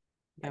off.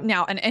 Yep.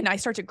 Now, and I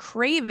start to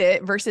crave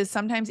it, versus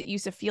sometimes it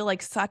used to feel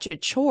like such a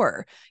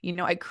chore. You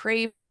know, I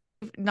crave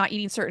not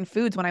eating certain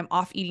foods when I'm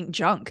off eating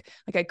junk.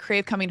 Like I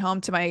crave coming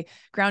home to my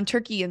ground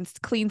turkey and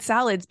clean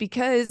salads,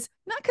 because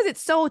not because it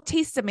so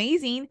tastes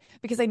amazing,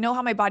 because I know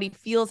how my body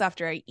feels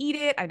after I eat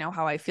it. I know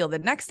how I feel the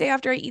next day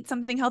after I eat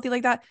something healthy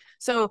like that.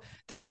 So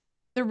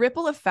the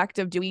ripple effect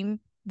of doing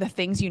the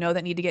things you know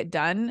that need to get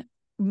done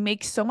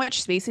makes so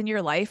much space in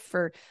your life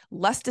for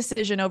less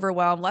decision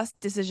overwhelm, less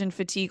decision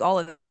fatigue, all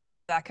of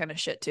that kind of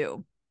shit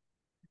too.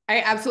 I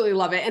absolutely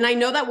love it. And I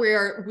know that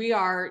we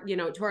are, you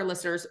know, to our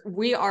listeners,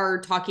 we are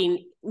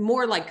talking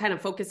more like kind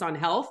of focus on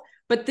health,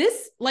 but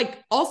this like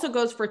also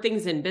goes for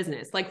things in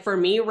business. Like for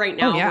me right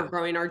now, we're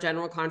growing our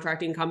general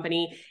contracting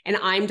company, and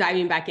I'm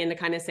diving back into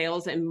kind of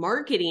sales and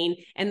marketing,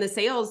 and the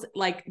sales,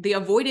 like the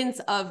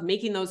avoidance of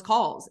making those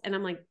calls. And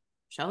I'm like,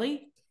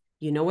 Shelly,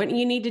 you know what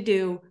you need to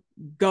do,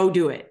 go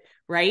do it.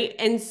 Right.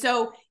 And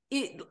so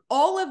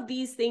all of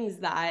these things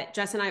that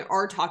Jess and I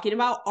are talking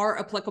about are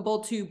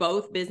applicable to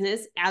both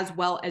business as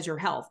well as your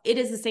health. It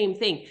is the same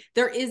thing.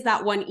 There is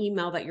that one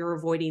email that you're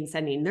avoiding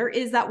sending. There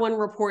is that one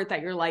report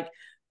that you're like,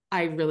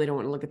 I really don't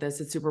want to look at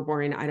this. It's super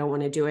boring. I don't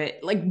want to do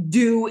it. Like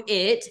do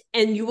it,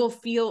 and you will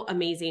feel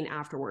amazing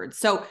afterwards.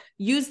 So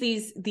use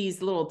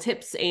these little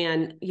tips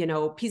and, you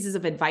know, pieces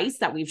of advice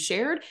that we've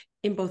shared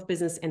in both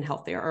business and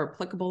health. They are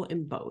applicable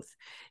in both.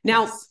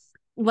 Now,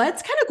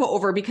 let's kind of go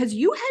over, because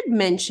you had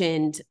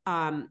mentioned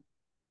a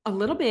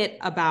little bit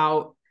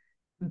about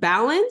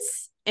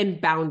balance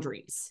and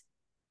boundaries.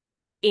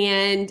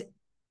 And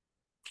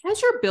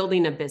as you're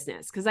building a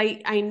business, because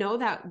I know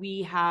that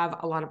we have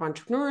a lot of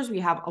entrepreneurs, we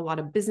have a lot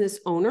of business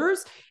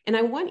owners, and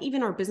I want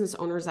even our business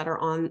owners that are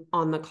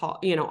on the call,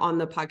 you know, on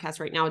the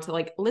podcast right now to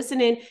like listen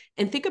in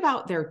and think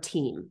about their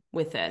team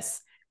with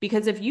this.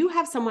 Because if you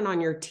have someone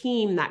on your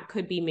team that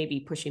could be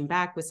maybe pushing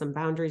back with some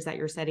boundaries that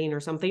you're setting or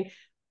something,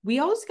 we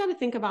always got to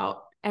think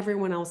about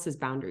everyone else's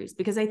boundaries,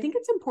 because I think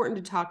it's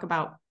important to talk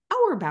about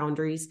our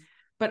boundaries,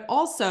 but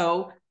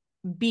also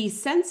be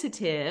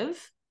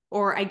sensitive,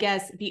 or I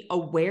guess be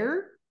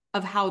aware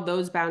of how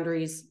those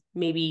boundaries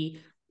maybe,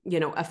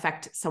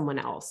 affect someone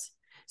else.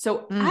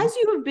 So as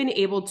you have been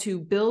able to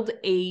build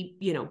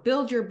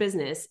your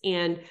business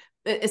and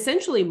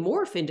essentially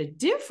morph into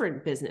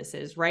different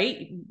businesses,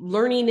 right?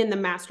 Learning in the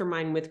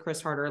mastermind with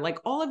Chris Harder, like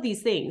all of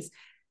these things,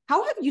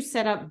 how have you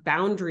set up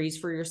boundaries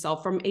for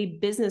yourself from a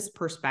business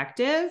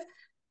perspective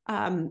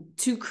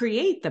to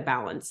create the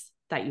balance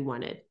that you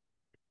wanted?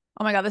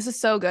 Oh my God, this is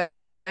so good.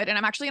 And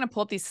I'm actually going to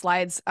pull up these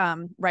slides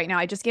right now.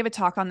 I just gave a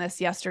talk on this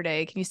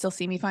yesterday. Can you still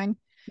see me fine?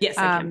 Yes,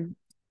 I can.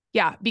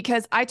 Yeah,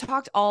 because I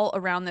talked all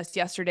around this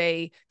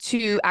yesterday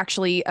to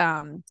actually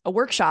a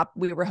workshop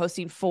we were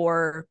hosting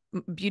for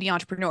beauty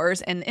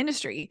entrepreneurs in the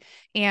industry.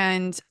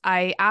 And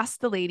I asked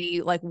the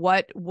lady, like,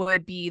 what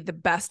would be the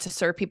best to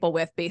serve people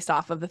with based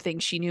off of the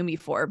things she knew me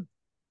for.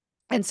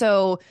 And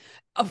so,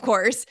 of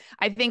course,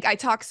 I think I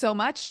talk so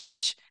much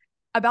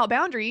about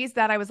boundaries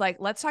that I was like,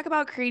 let's talk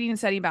about creating and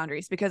setting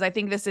boundaries, because I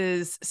think this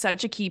is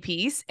such a key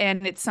piece.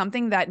 And it's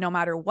something that no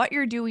matter what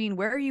you're doing,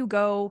 where you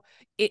go,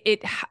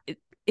 it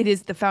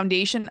is the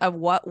foundation of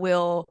what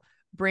will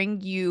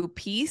bring you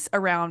peace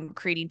around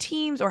creating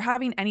teams or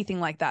having anything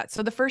like that.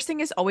 So the first thing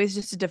is always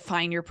just to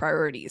define your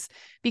priorities,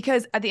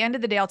 because at the end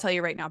of the day, I'll tell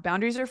you right now,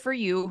 boundaries are for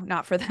you,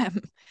 not for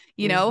them,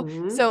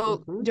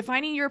 So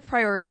defining your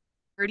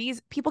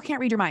priorities, people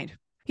can't read your mind.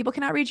 People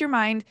cannot read your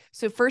mind.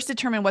 So first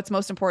determine what's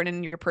most important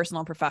in your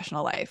personal and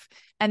professional life.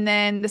 And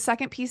then the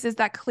second piece is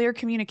that clear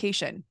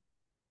communication.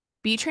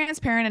 Be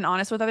transparent and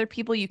honest with other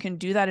people. You can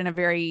do that in a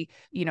very,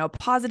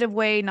 positive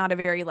way, not a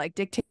very like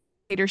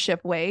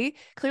dictatorship way,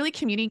 clearly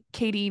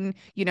communicating,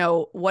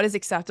 what is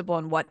acceptable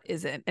and what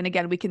isn't. And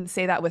again, we can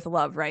say that with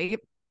love, right?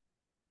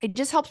 It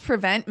just helps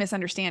prevent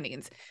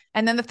misunderstandings.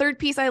 And then the third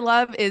piece I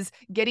love is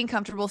getting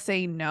comfortable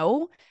saying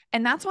no.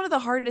 And that's one of the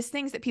hardest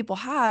things that people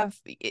have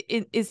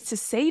is to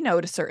say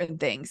no to certain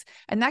things.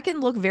 And that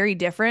can look very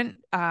different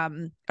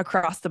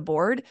across the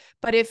board.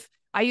 But if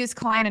I use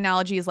client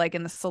analogies, like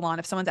in the salon,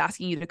 if someone's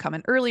asking you to come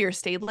in early or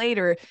stay late,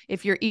 or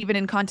if you're even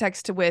in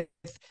context with,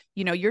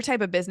 your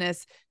type of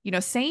business,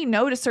 saying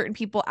no to certain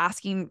people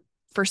asking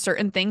for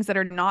certain things that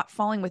are not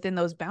falling within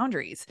those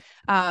boundaries.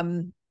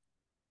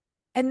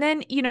 And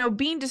then,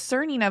 being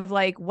discerning of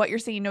like what you're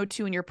saying no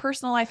to in your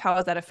personal life, how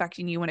is that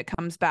affecting you when it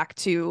comes back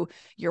to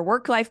your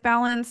work-life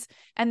balance?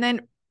 And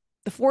then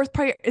the fourth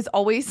priority is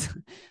always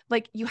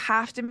like, you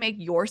have to make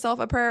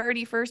yourself a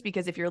priority first,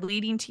 because if you're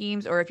leading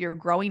teams or if you're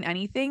growing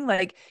anything,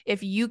 like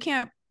if you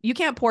can't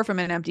pour from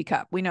an empty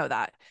cup. We know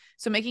that.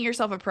 So making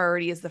yourself a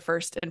priority is the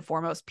first and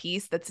foremost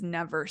piece that's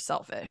never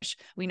selfish.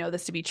 We know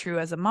this to be true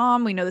as a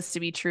mom. We know this to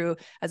be true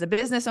as a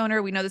business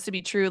owner. We know this to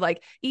be true,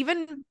 like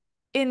even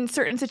in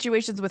certain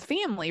situations with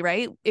family,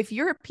 right? If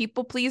you're a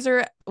people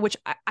pleaser, which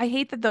I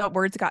hate that the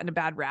word's gotten a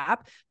bad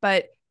rap,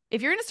 but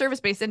if you're in a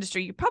service-based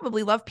industry, you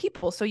probably love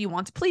people, so you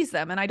want to please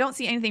them. And I don't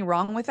see anything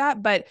wrong with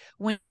that. But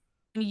when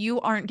you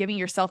aren't giving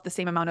yourself the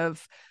same amount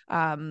of,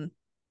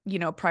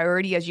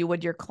 priority as you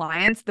would your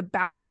clients, the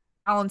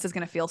balance is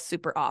going to feel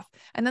super off.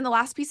 And then the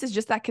last piece is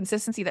just that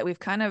consistency that we've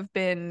kind of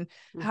been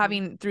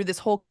having through this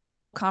whole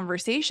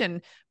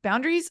conversation.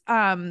 Boundaries,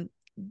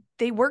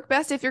 they work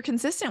best if you're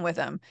consistent with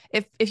them.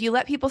 If you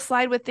let people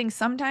slide with things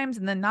sometimes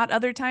and then not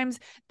other times,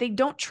 they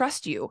don't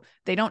trust you.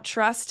 They don't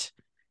trust.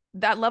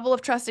 That level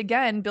of trust,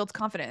 again, builds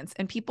confidence,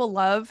 and people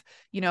love,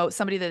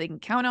 somebody that they can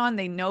count on.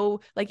 They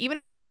know, like,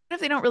 even if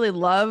they don't really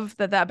love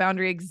that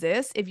boundary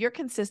exists, if you're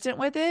consistent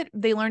with it,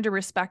 they learn to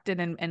respect it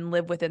and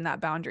live within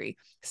that boundary.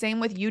 Same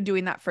with you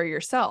doing that for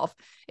yourself.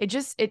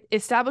 It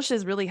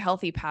establishes really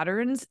healthy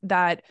patterns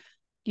that,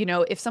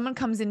 if someone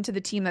comes into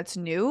the team that's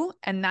new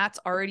and that's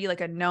already like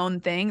a known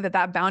thing,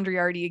 that boundary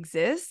already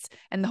exists,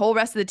 and the whole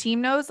rest of the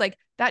team knows, like,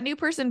 that new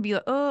person be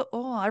like,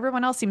 oh,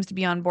 everyone else seems to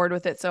be on board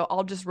with it, so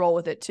I'll just roll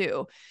with it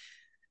too.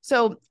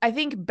 So I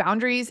think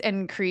boundaries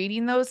and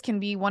creating those can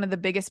be one of the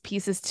biggest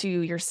pieces to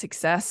your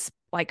success,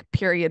 like,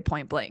 period,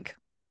 point blank.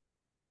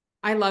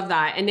 I love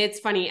that. And it's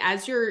funny,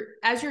 as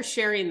you're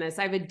sharing this,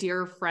 I have a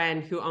dear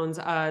friend who owns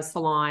a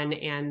salon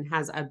and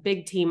has a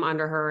big team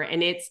under her.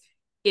 And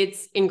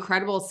it's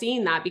incredible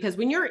seeing that, because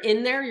when you're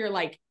in there,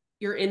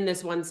 you're in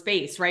this one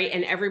space, right?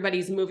 And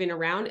everybody's moving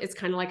around. It's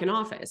kind of like an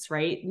office,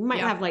 right? You might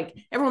have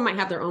everyone might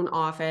have their own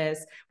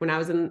office. When I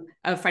was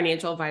a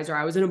financial advisor,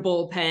 I was in a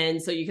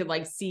bullpen, so you could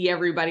like see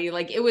everybody.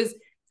 Like, it was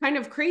kind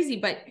of crazy.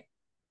 But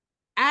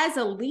as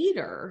a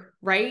leader,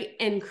 right?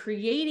 And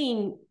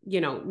creating,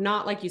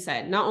 not, like you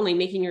said, not only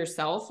making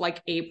yourself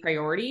like a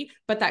priority,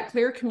 but that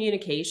clear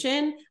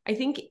communication. I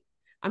think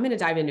I'm going to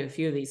dive into a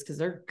few of these because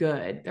they're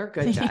good. They're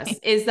good, Jess.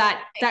 Is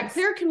that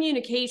clear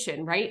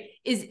communication, right?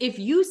 Is if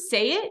you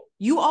say it,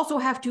 you also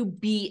have to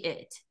be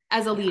it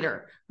as a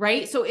leader,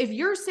 right? So if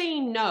you're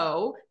saying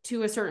no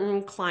to a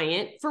certain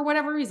client for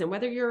whatever reason,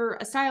 whether you're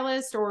a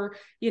stylist or,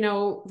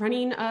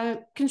 running a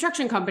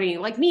construction company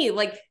like me,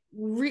 like,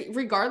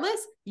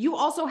 regardless, you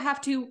also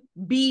have to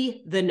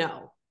be the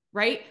no,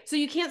 right? So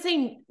you can't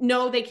say,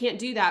 no, they can't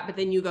do that, but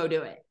then you go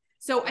do it.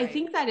 So I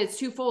think that it's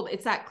twofold.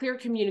 It's that clear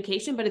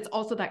communication, but it's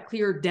also that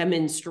clear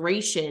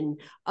demonstration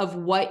of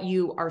what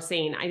you are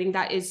saying. I think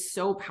that is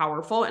so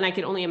powerful. And I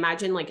can only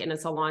imagine, like in a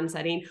salon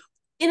setting,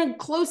 in a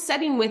close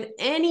setting with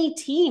any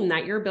team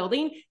that you're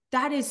building,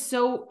 that is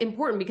so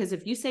important, because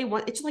if you say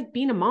one, it's like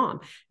being a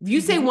mom. If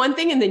you say one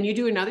thing and then you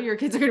do another, your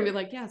kids are going to be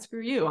like, yeah,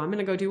 screw you. I'm going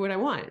to go do what I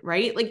want.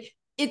 Right. Like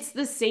it's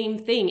the same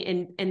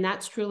thing. And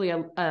that's truly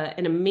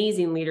an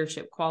amazing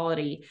leadership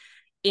quality.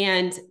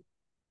 And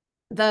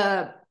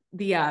the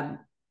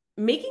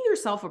making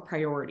yourself a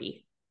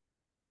priority.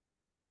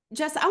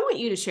 Jess, I want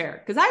you to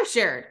share, because I've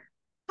shared.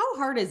 How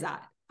hard is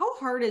that? How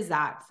hard is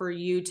that for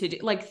you to do?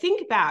 Like,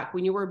 think back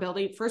when you were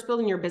first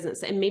building your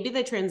business, and maybe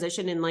the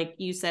transition in, like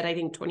you said, I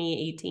think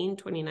 2018,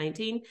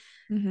 2019.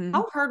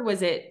 How hard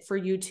was it for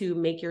you to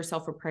make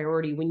yourself a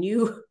priority when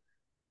you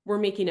were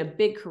making a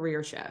big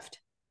career shift?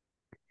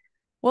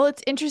 Well,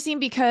 it's interesting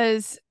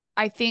because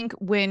I think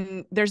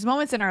when there's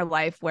moments in our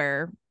life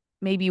where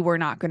maybe we're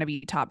not going to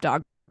be top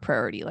dog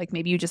priority, like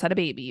maybe you just had a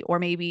baby, or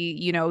maybe,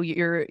 you know,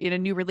 you're in a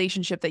new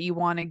relationship that you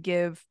want to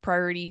give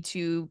priority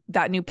to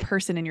that new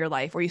person in your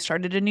life, or you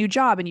started a new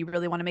job and you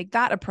really want to make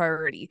that a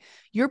priority.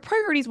 Your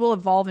priorities will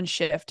evolve and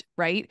shift,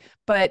 right?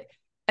 But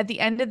at the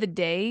end of the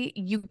day,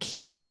 you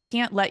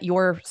can't let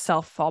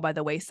yourself fall by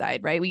the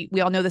wayside, right?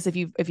 We all know this.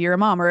 If you're a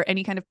mom or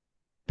any kind of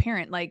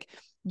parent, like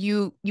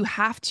you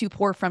have to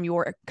pour from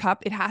your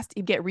cup. It has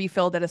to get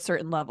refilled at a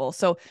certain level.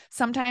 So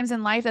sometimes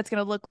in life, that's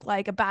going to look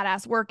like a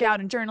badass workout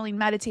and journaling,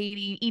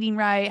 meditating, eating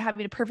right,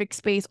 having a perfect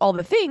space, all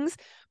the things.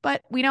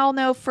 But we all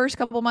know first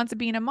couple of months of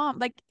being a mom,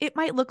 like it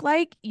might look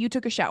like you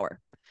took a shower.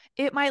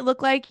 It might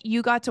look like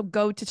you got to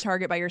go to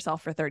Target by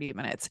yourself for 30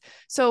 minutes.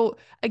 So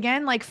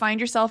again, like find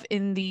yourself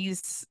in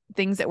these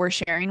things that we're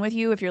sharing with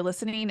you. If you're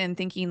listening and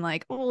thinking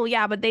like, oh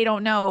yeah, but they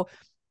don't know.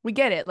 We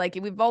get it. Like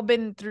we've all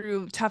been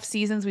through tough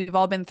seasons. We've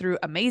all been through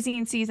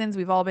amazing seasons.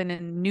 We've all been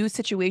in new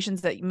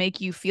situations that make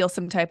you feel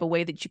some type of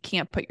way that you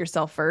can't put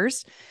yourself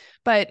first.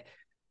 But,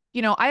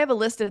 you know, I have a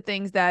list of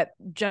things that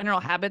general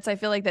habits I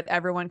feel like that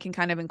everyone can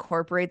kind of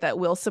incorporate that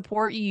will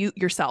support you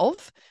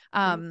yourself.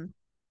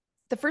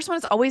 The first one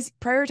is always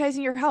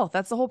prioritizing your health.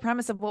 That's the whole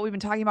premise of what we've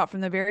been talking about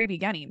from the very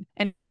beginning.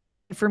 And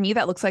for me,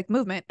 that looks like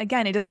movement.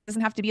 Again, it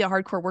doesn't have to be a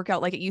hardcore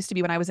workout like it used to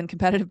be when I was in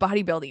competitive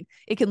bodybuilding.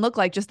 It can look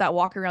like just that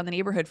walk around the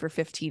neighborhood for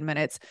 15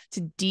 minutes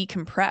to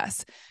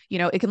decompress. You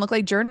know, it can look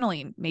like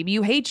journaling. Maybe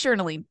you hate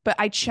journaling, but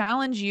I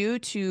challenge you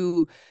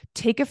to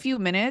take a few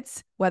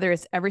minutes, whether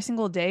it's every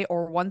single day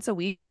or once a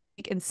week,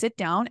 and sit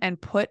down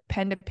and put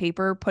pen to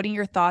paper, putting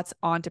your thoughts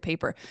onto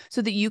paper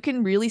so that you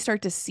can really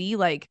start to see,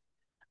 like,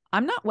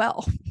 I'm not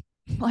well.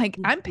 Like,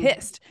 I'm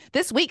pissed.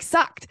 This week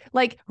sucked.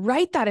 Like,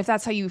 write that if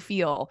that's how you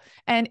feel.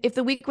 And if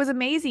the week was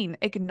amazing,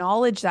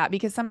 acknowledge that,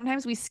 because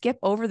sometimes we skip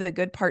over the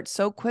good parts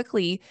so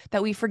quickly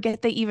that we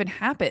forget they even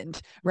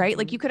happened, right?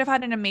 Like you could have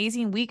had an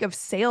amazing week of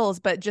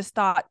sales, but just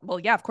thought, well,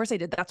 yeah, of course I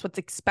did. That's what's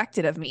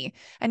expected of me.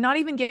 And not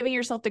even giving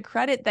yourself the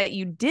credit that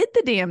you did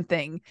the damn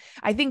thing.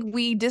 I think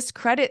we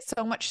discredit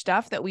so much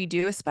stuff that we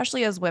do,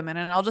 especially as women.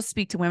 And I'll just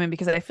speak to women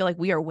because I feel like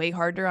we are way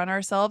harder on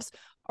ourselves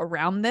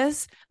around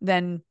this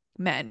than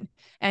men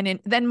and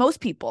then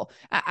most people.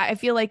 I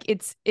feel like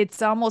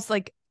it's almost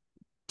like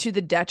to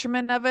the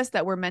detriment of us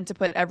that we're meant to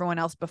put everyone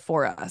else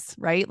before us,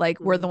 right? Like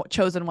we're the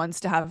chosen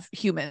ones to have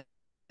humans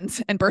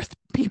and birth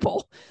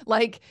people.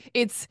 Like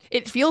it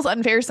feels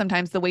unfair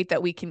sometimes, the weight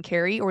that we can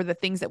carry or the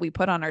things that we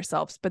put on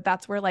ourselves. But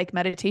that's where like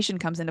meditation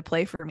comes into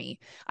play for me.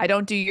 I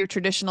don't do your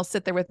traditional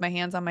sit there with my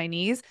hands on my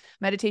knees.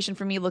 Meditation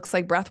for me looks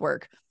like breath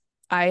work.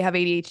 I have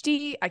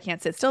ADHD. I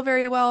can't sit still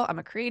very well. I'm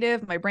a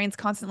creative. My brain's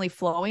constantly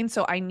flowing.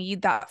 So I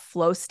need that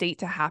flow state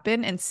to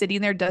happen. And sitting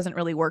there doesn't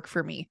really work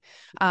for me.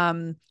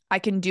 I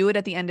can do it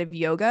at the end of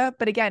yoga.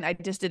 But again, I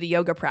just did a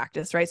yoga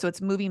practice, right? So it's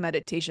moving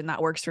meditation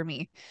that works for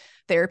me.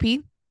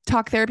 Therapy.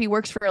 Talk therapy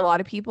works for a lot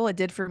of people. It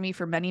did for me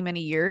for many,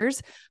 many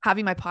years.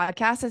 Having my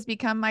podcast has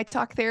become my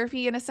talk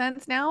therapy in a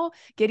sense now.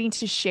 Getting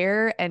to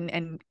share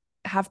and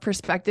have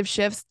perspective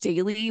shifts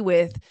daily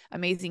with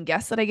amazing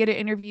guests that I get to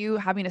interview,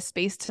 having a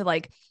space to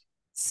like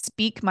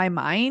speak my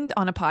mind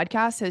on a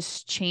podcast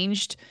has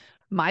changed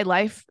my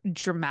life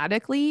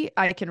dramatically.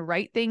 I can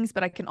write things,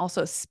 but I can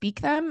also speak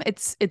them.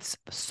 It's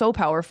so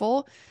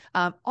powerful.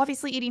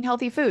 Obviously eating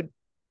healthy food.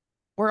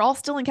 We're all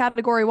still in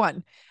category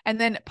 1.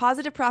 And then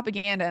positive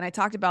propaganda. And I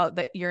talked about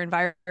your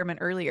environment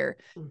earlier.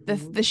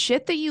 The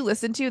shit that you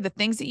listen to, the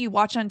things that you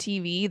watch on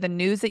TV, the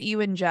news that you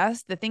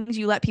ingest, the things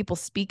you let people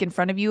speak in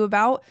front of you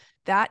about,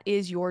 that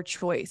is your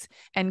choice.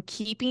 And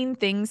keeping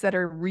things that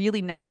are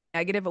really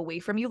negative away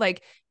from you,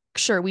 like,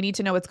 sure, we need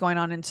to know what's going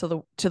on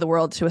to the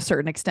world to a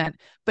certain extent,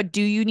 but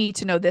do you need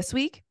to know this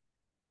week?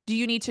 Do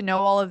you need to know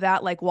all of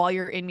that? Like while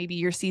you're in maybe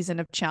your season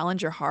of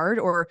challenge or hard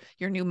or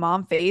your new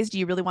mom phase, do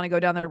you really want to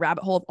go down the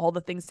rabbit hole of all the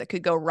things that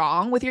could go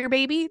wrong with your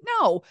baby?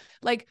 No,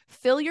 like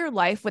fill your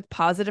life with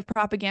positive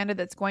propaganda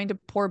that's going to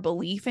pour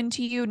belief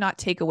into you, not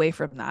take away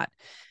from that.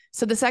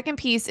 So the second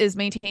piece is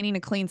maintaining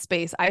a clean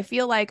space. I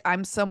feel like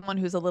I'm someone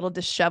who's a little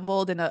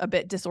disheveled and a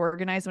bit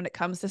disorganized when it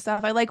comes to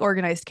stuff. I like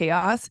organized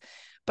chaos,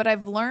 but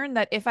I've learned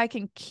that if I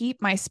can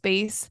keep my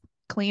space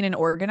clean and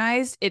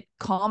organized, it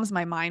calms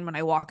my mind when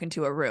I walk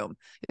into a room.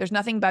 There's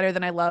nothing better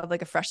than I love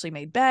like a freshly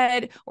made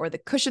bed or the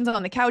cushions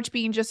on the couch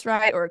being just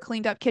right, or a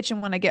cleaned up kitchen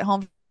when I get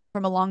home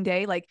from a long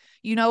day. Like,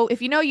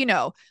 if you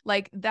know,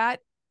 like that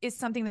is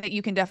something that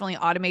you can definitely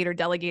automate or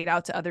delegate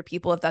out to other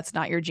people if that's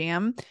not your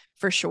jam,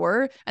 for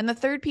sure. And the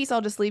third piece I'll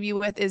just leave you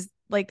with is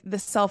like the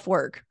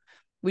self-work.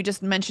 We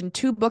just mentioned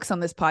 2 books on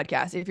this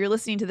podcast. If you're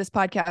listening to this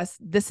podcast,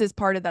 this is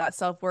part of that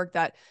self-work,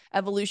 that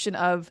evolution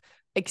of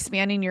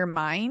expanding your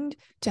mind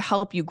to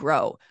help you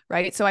grow,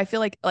 right? So I feel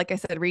like I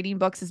said, reading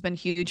books has been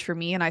huge for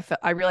me. And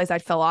I realized I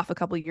fell off a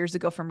couple of years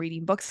ago from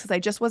reading books because I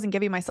just wasn't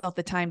giving myself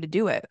the time to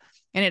do it.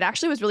 And it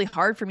actually was really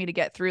hard for me to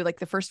get through like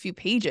the first few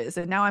pages.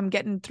 And now I'm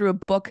getting through a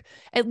book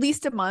at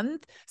least a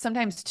month,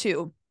 sometimes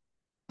 2.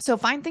 So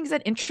find things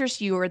that interest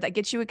you or that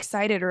get you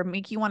excited or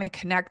make you want to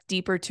connect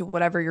deeper to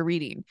whatever you're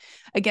reading.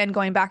 Again,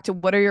 going back to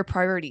what are your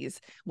priorities?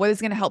 What is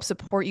going to help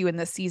support you in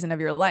this season of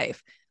your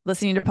life?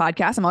 Listening to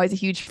podcasts, I'm always a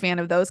huge fan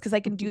of those because I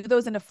can do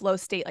those in a flow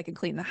state. I can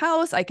clean the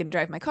house, I can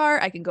drive my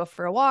car, I can go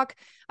for a walk,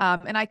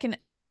 and I can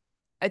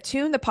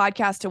attune the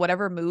podcast to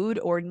whatever mood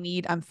or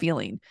need I'm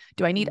feeling.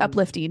 Do I need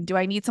uplifting? Do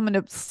I need someone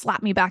to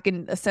slap me back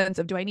in a sense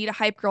of, do I need a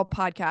hype girl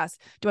podcast?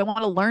 Do I want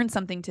to learn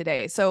something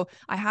today? So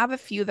I have a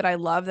few that I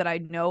love that I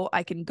know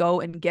I can go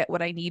and get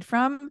what I need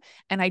from.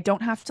 And I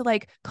don't have to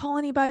like call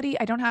anybody.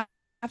 I don't have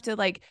to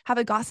like have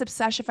a gossip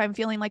sesh if I'm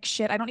feeling like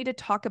shit. I don't need to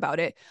talk about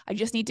it. I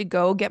just need to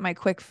go get my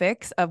quick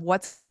fix of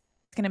what's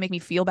going to make me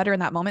feel better in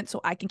that moment so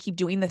I can keep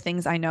doing the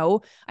things I know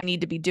I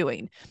need to be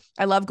doing.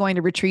 I love going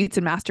to retreats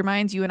and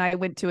masterminds. You and I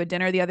went to a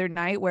dinner the other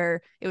night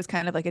where it was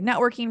kind of like a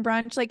networking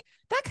brunch. Like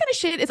that kind of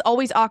shit is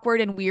always awkward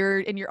and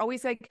weird. And you're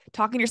always like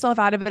talking yourself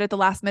out of it at the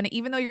last minute,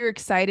 even though you're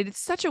excited. It's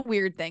such a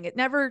weird thing. It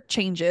never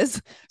changes.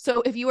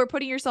 So if you are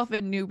putting yourself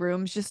in new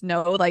rooms, just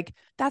know like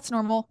that's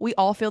normal. We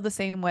all feel the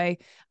same way.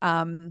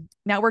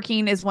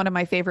 Networking is one of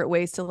my favorite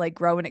ways to like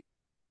grow and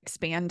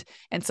expand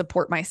and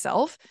support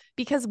myself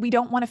because we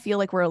don't want to feel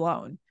like we're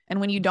alone. And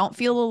when you don't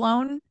feel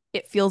alone,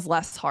 it feels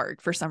less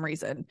hard for some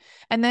reason.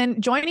 And then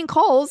joining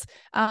calls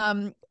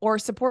or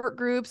support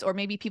groups, or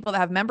maybe people that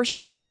have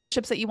memberships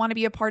that you want to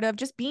be a part of,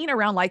 just being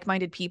around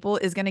like-minded people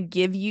is going to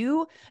give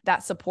you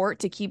that support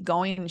to keep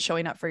going and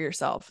showing up for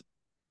yourself.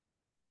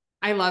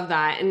 I love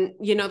that. And,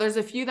 there's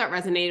a few that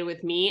resonated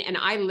with me. And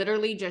I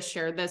literally just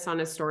shared this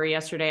on a story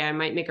yesterday. I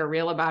might make a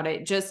reel about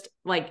it. Just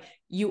like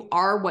you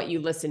are what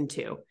you listen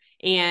to.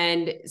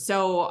 And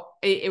so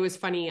it was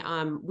funny.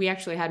 We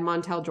actually had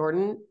Montel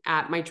Jordan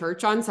at my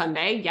church on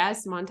Sunday.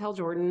 Yes, Montel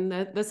Jordan,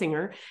 the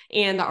singer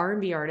and the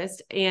R&B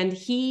artist. And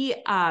he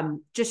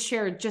just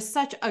shared just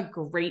such a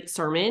great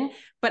sermon,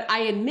 but I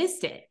had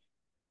missed it.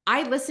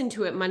 I listened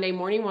to it Monday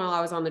morning while I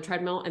was on the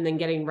treadmill and then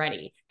getting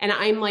ready. And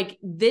I'm like,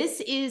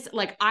 this is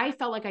like, I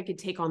felt like I could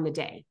take on the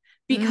day.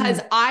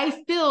 Because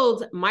I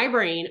filled my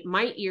brain,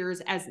 my ears,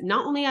 as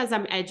not only as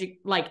I'm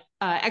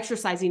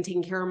exercising,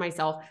 taking care of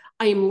myself,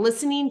 I am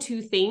listening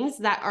to things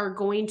that are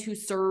going to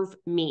serve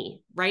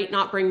me, right?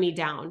 Not bring me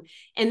down.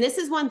 And this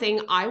is one thing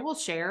I will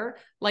share.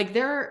 Like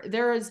there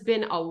has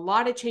been a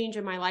lot of change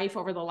in my life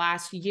over the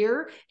last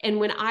year. And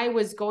when I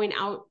was going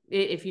out,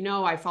 if you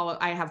know, I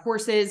have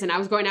horses, and I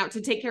was going out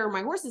to take care of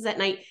my horses at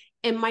night.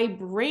 And my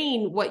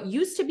brain, what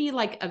used to be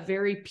like a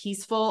very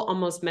peaceful,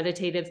 almost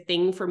meditative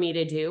thing for me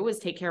to do was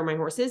take care of my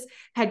horses,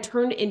 had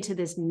turned into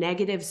this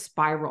negative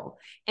spiral.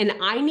 And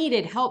I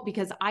needed help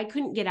because I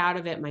couldn't get out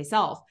of it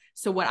myself.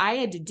 So what I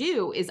had to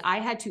do is I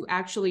had to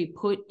actually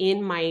put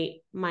in my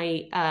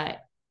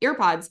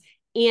earpods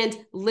and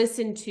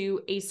listen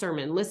to a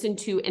sermon, listen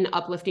to an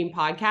uplifting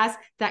podcast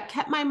that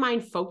kept my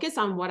mind focused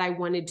on what I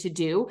wanted to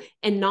do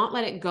and not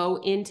let it go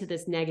into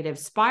this negative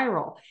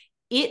spiral.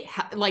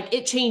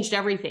 It changed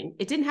everything.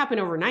 It didn't happen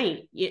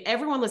overnight.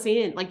 Everyone listening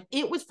in, like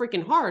it was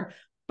freaking hard,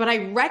 but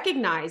I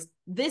recognized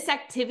this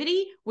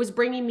activity was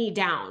bringing me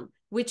down,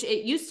 which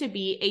it used to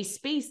be a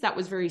space that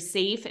was very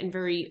safe and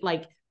very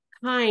like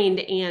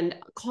kind and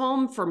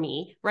calm for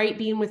me, right?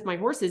 Being with my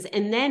horses.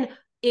 And then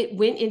it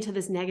went into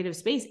this negative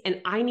space and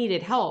I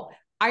needed help.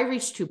 I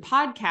reached to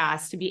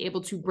podcasts to be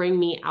able to bring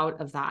me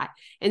out of that.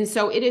 And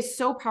so it is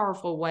so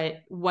powerful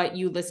what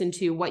you listen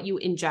to, what you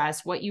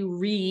ingest, what you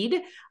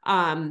read,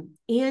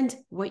 and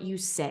what you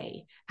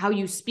say, how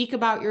you speak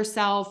about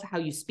yourself, how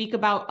you speak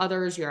about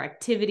others, your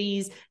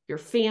activities, your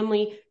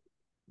family.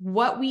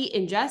 What we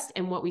ingest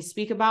and what we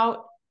speak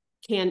about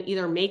can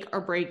either make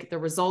or break the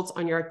results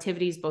on your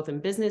activities, both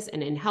in business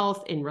and in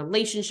health, in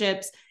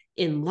relationships,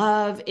 in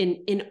love,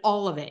 in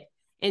all of it.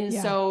 And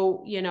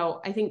so,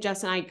 I think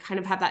Jess and I kind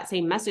of have that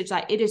same message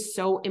that it is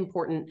so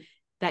important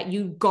that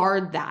you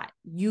guard that.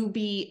 You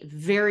be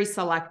very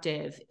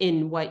selective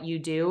in what you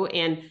do.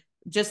 And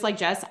just like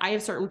Jess, I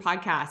have certain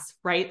podcasts,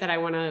 right, that I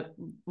want to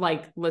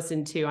like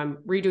listen to. I'm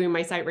redoing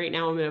my site right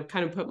now. I'm going to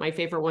kind of put my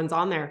favorite ones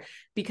on there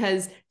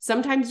because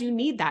sometimes you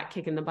need that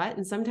kick in the butt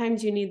and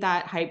sometimes you need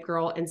that hype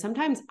girl. And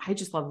sometimes I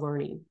just love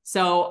learning.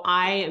 So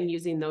I am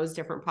using those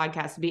different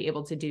podcasts to be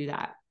able to do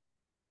that.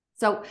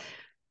 So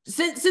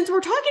since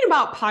we're talking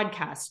about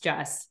podcasts,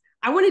 Jess,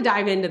 I want to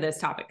dive into this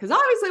topic because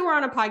obviously we're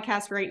on a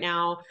podcast right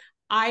now.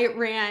 I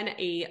ran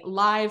a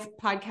live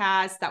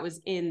podcast that was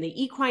in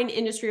the equine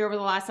industry over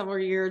the last several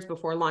years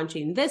before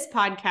launching this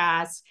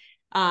podcast.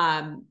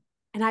 And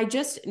I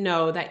just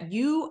know that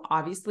you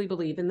obviously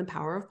believe in the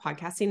power of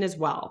podcasting as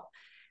well.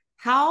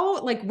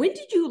 When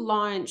did you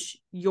launch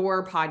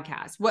your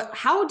podcast?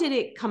 How did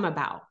it come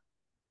about?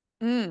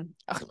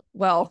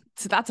 Well,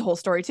 so that's a whole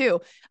story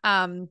too.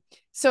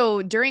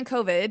 So during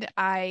COVID,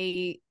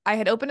 I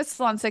had opened a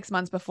salon 6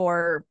 months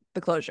before the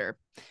closure.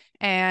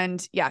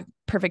 And yeah,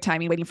 perfect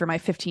timing, waiting for my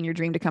 15-year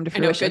dream to come to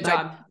fruition. Good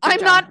job.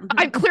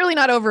 I'm clearly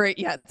not over it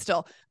yet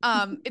still.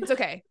 It's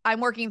okay.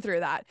 I'm working through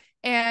that.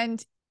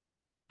 And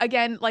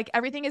again, like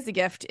everything is a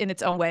gift in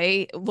its own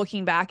way.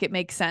 Looking back, it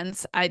makes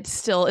sense. It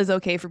still is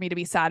okay for me to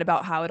be sad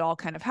about how it all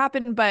kind of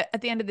happened. But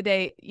at the end of the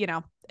day,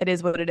 it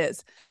is what it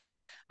is.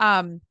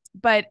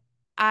 But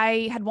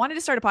I had wanted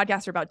to start a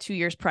podcast for about 2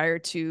 years prior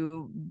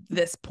to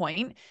this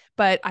point,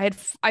 but I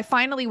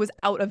finally was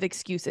out of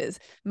excuses.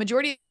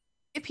 Majority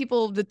of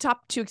people, the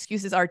top 2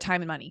 excuses are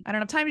time and money. I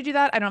don't have time to do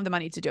that. I don't have the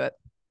money to do it.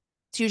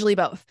 It's usually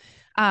both.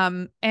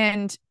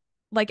 And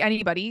like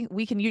anybody,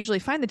 we can usually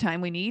find the time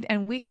we need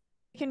and we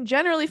can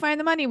generally find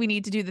the money we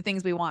need to do the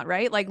things we want,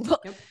 right? Like,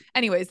 look,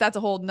 anyways, that's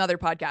a whole nother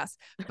podcast.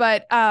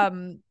 But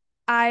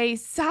I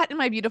sat in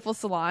my beautiful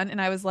salon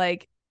and I was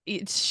like,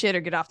 it's shit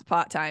or get off the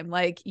pot time.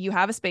 Like, you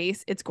have a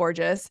space. It's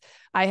gorgeous.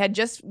 I had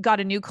just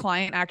got a new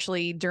client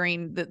actually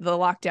during the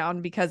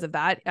lockdown because of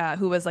that,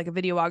 who was like a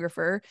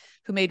videographer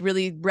who made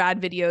really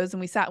rad videos.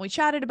 And we sat and we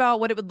chatted about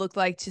what it would look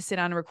like to sit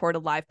down and record a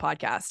live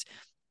podcast.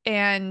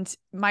 And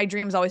my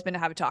dream's always been to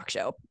have a talk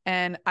show.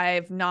 And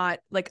I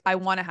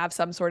want to have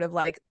some sort of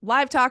like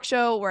live talk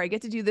show where I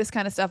get to do this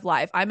kind of stuff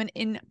live. I'm an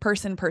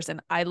in-person person.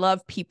 I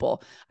love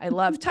people. I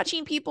love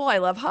touching people. I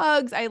love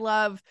hugs. I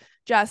love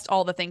just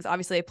all the things.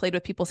 Obviously, I played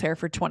with people's hair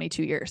for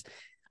 22 years.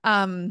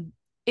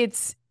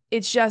 It's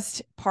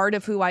just part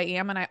of who I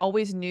am. And I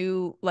always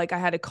knew like I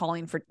had a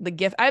calling for the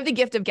gift. I have the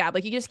gift of gab.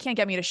 Like, you just can't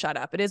get me to shut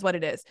up. It is what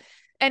it is.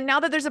 And now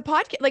that there's a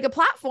podcast, like a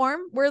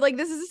platform where like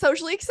this is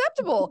socially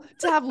acceptable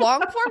to have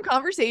long form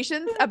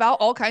conversations about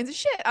all kinds of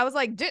shit, I was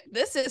like,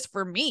 this is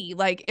for me.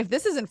 Like, if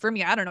this isn't for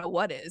me, I don't know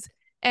what is.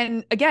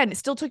 And again, it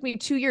still took me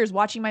 2 years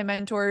watching my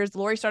mentors.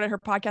 Lori started her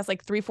podcast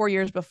like 3-4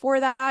 years before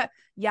that.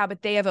 Yeah,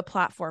 but they have a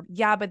platform.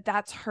 Yeah, but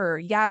that's her.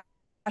 Yeah,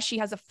 she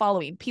has a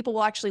following. People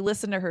will actually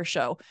listen to her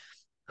show.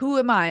 Who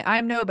am I?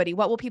 I'm nobody.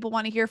 What will people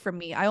want to hear from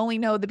me? I only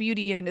know the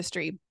beauty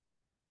industry.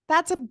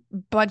 That's a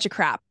bunch of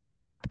crap.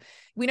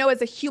 We know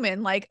as a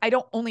human, like, I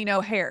don't only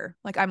know hair.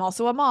 Like, I'm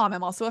also a mom.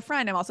 I'm also a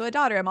friend. I'm also a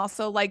daughter. I'm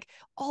also like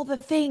all the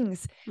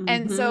things. Mm-hmm.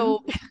 And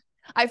so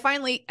I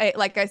finally,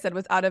 like I said,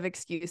 was out of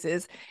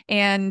excuses.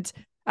 And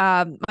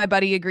my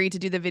buddy agreed to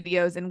do the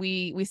videos, and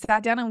we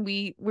sat down and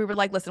we were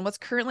like, listen, what's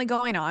currently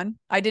going on?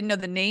 I didn't know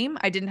the name.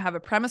 I didn't have a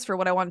premise for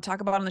what I want to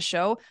talk about on the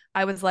show.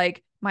 I was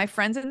like, my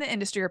friends in the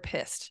industry are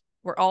pissed.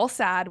 We're all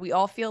sad. We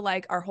all feel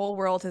like our whole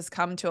world has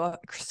come to a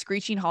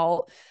screeching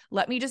halt.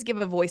 Let me just give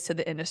a voice to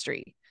the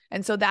industry.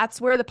 And so that's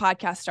where the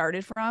podcast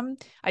started from.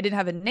 I didn't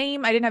have a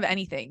name. I didn't have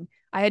anything.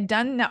 I had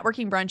done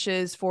networking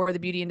brunches for the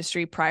beauty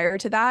industry prior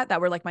to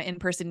that were like my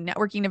in-person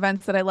networking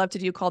events that I love to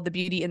do called the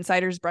Beauty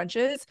Insiders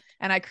Brunches.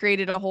 And I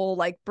created a whole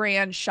like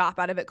brand shop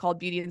out of it called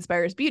Beauty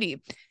Inspires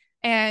Beauty.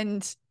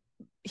 And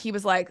he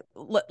was like,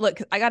 look,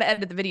 I got to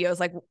edit the videos.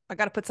 Like, I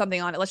got to put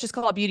something on it. Let's just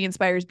call it Beauty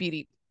Inspires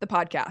Beauty, the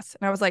podcast.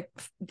 And I was like,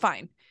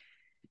 fine.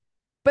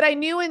 But I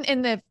knew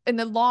in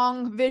the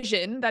long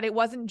vision that it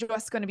wasn't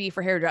just going to be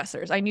for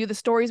hairdressers. I knew the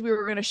stories we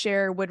were going to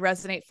share would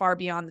resonate far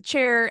beyond the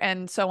chair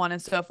and so on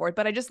and so forth.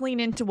 But I just leaned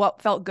into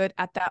what felt good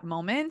at that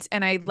moment.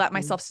 And I let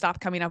myself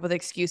stop coming up with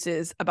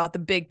excuses about the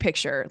big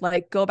picture.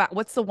 Like, go back.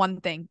 What's the one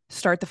thing?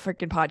 Start the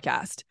freaking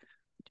podcast.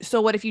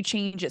 So what if you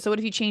change it? So what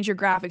if you change your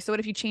graphics? So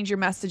what if you change your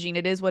messaging?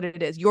 It is what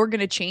it is. You're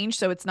going to change.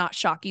 So it's not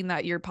shocking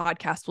that your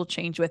podcast will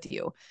change with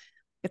you.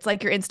 It's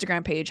like your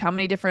Instagram page. How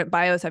many different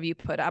bios have you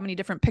put? How many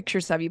different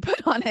pictures have you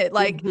put on it?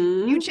 Like,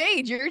 you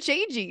change, you're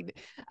changing.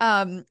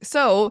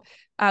 So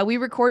we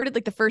recorded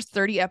like the first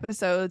 30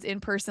 episodes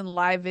in person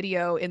live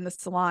video in the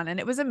salon,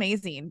 and it was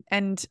amazing.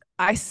 And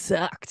I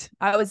sucked.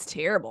 I was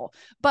terrible,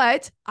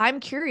 but I'm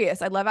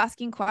curious. I love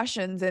asking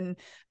questions, and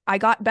I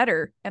got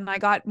better and I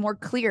got more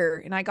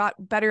clear and I got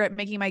better at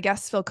making my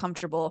guests feel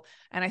comfortable.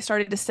 And I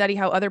started to study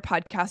how other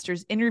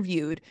podcasters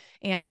interviewed,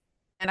 and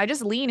I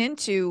just lean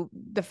into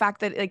the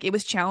fact that like it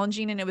was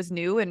challenging and it was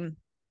new, and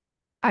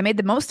I made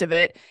the most of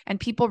it. And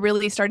people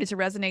really started to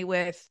resonate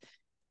with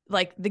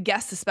like the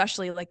guests,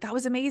 especially like, that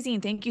was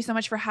amazing. Thank you so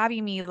much for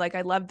having me. Like,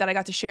 I loved that I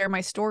got to share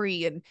my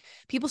story, and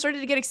people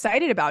started to get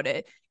excited about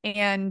it.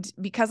 And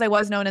because I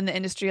was known in the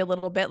industry a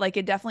little bit, like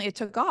it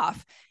took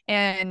off.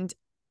 And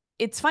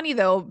it's funny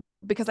though,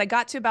 because I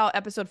got to about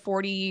episode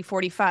 40,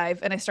 45,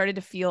 and I started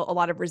to feel a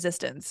lot of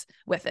resistance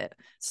with it.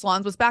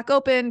 Salons was back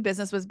open,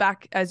 business was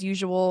back as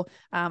usual.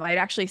 I'd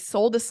actually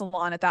sold a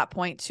salon at that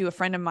point to a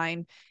friend of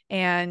mine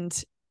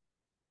and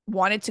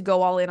wanted to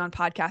go all in on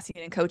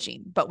podcasting and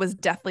coaching, but was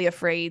deathly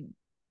afraid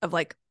of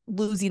like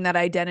losing that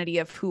identity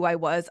of who I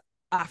was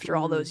after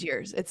all those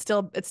years. It's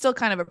still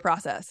kind of a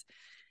process.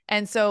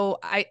 And so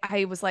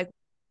I was like,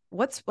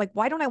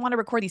 why don't I want to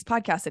record these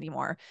podcasts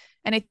anymore?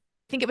 And I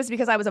think it was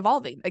because I was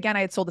evolving. Again,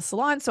 I had sold a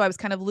salon, so I was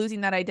kind of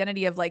losing that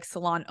identity of like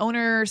salon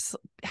owners,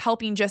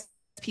 helping just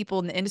people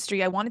in the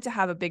industry. I wanted to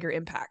have a bigger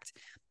impact.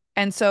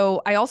 And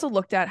so I also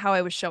looked at how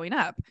I was showing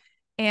up.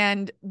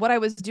 And what I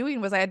was doing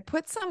was I had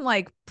put some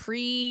like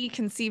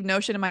preconceived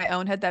notion in my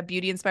own head that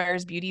beauty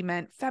inspires beauty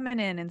meant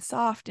feminine and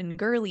soft and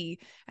girly,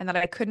 and that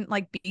I couldn't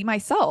like be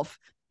myself.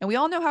 And we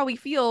all know how we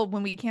feel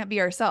when we can't be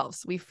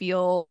ourselves. We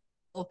feel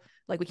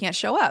like we can't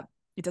show up.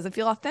 It doesn't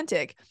feel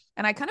authentic.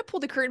 And I kind of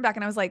pulled the curtain back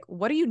and I was like,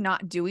 what are you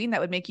not doing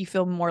that would make you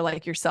feel more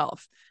like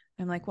yourself?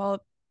 And I'm like,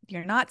 well,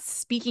 you're not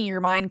speaking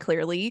your mind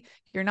clearly.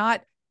 You're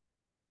not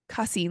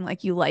cussing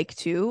like you like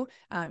to.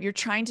 You're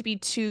trying to be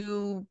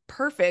too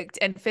perfect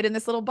and fit in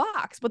this little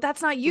box, but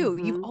that's not you.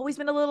 You've always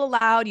been a little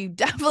loud. You've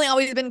definitely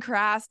always been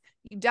crass.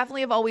 You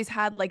definitely have always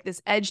had like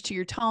this edge to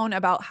your tone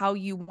about how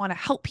you want to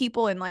help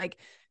people. And like,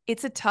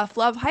 it's a tough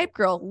love hype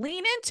girl.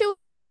 Lean into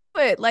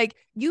it. Like,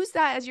 use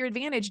that as your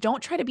advantage.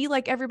 Don't try to be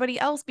like everybody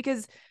else,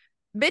 because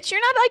bitch,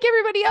 you're not like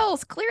everybody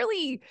else,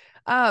 clearly.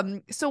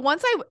 So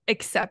once I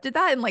accepted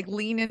that and like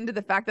lean into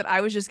the fact that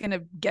I was just going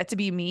to get to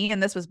be me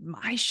and this was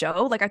my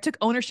show, like I took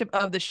ownership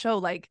of the show,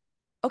 like,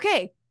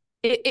 okay,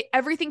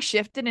 everything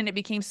shifted and it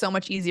became so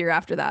much easier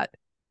after that.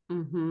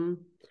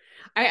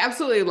 I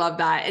absolutely love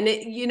that. And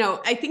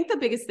I think the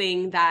biggest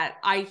thing that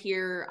I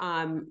hear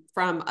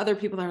from other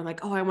people that are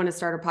like, oh, I want to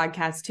start a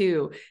podcast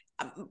too.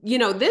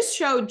 This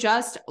show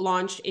just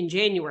launched in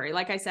January.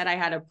 Like I said, I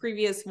had a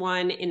previous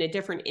one in a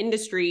different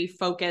industry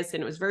focus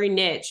and it was very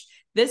niche.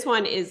 This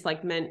one is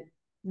like meant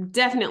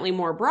definitely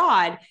more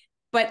broad,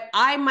 but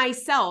I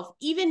myself,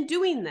 even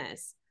doing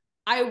this,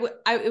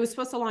 it was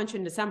supposed to launch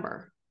in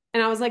December.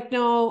 And I was like,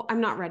 no,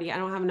 I'm not ready. I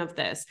don't have enough of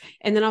this.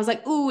 And then I was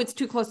like, ooh, it's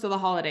too close to the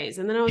holidays.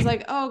 And then I was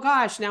like, oh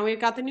gosh, now we've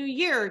got the new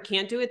year.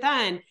 Can't do it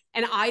then.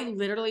 And I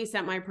literally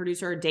sent my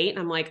producer a date and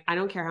I'm like, I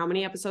don't care how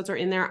many episodes are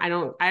in there.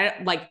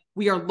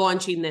 We are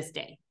launching this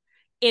day.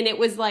 And it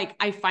was like,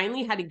 I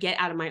finally had to get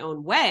out of my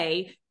own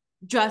way,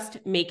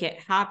 just make it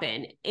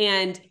happen.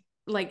 And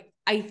like,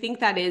 I think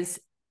that is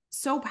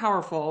so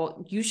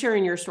powerful. You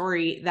sharing your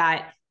story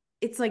that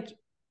it's like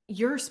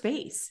your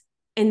space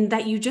and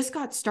that you just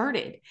got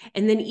started.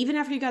 And then even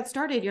after you got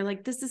started, you're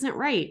like, this isn't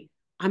right.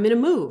 I'm going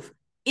to move.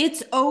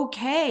 It's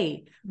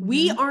okay.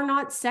 We are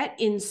not set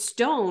in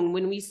stone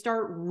when we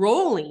start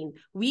rolling.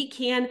 We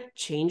can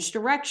change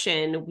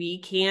direction. We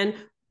can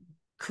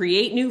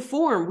create new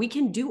form. We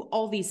can do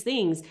all these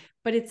things,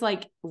 but it's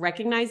like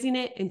recognizing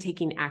it and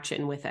taking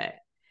action with it.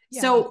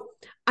 Yeah. So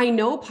I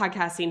know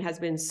podcasting has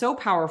been so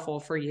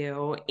powerful for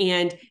you.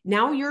 And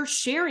now you're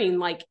sharing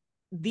like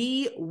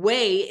the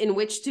way in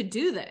which to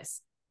do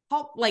this.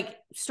 Like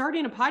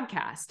starting a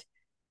podcast.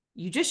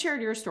 You just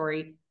shared your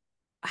story.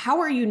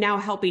 How are you now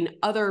helping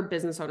other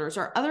business owners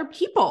or other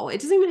people?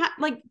 It doesn't even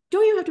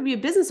don't even have to be a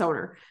business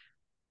owner,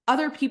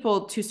 other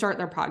people to start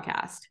their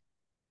podcast.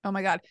 Oh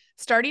my God.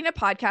 Starting a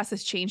podcast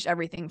has changed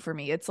everything for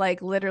me. It's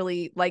like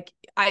literally like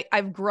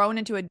I've grown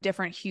into a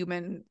different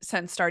human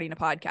since starting a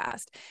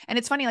podcast. And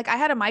it's funny, like I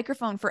had a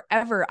microphone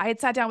forever. I had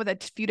sat down with a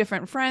few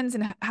different friends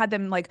and had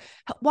them like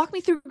walk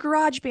me through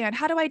GarageBand.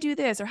 How do I do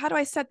this? Or how do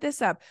I set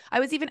this up? I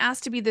was even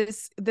asked to be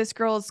this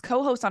girl's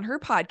co-host on her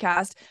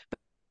podcast.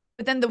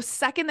 But then the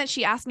second that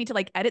she asked me to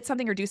like edit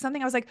something or do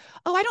something, I was like,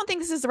 oh, I don't think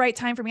this is the right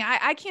time for me.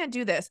 I can't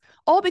do this.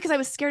 All because I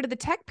was scared of the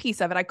tech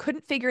piece of it. I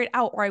couldn't figure it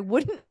out, or I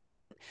wouldn't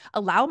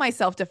allow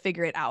myself to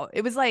figure it out.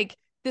 It was like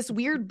this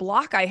weird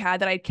block I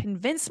had that I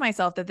convinced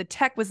myself that the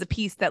tech was the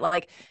piece that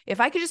like, if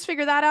I could just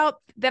figure that out,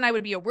 then I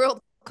would be a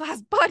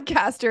world-class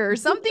podcaster or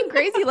something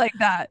crazy like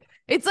that.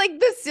 It's like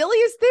the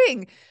silliest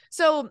thing.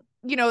 So,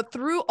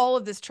 through all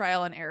of this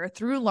trial and error,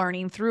 through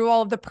learning, through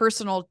all of the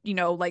personal,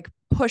 like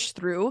push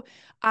through,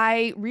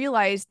 I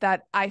realized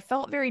that I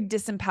felt very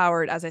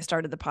disempowered as I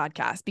started the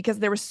podcast because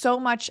there was so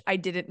much I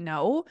didn't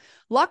know.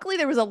 Luckily,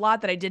 there was a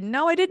lot that I didn't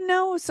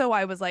know. So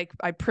I was like,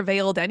 I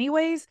prevailed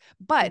anyways.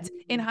 But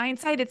in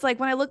hindsight, it's like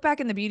when I look back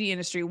in the beauty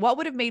industry, what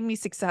would have made me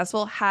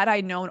successful had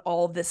I known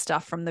all of this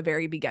stuff from the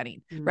very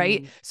beginning,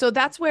 right? So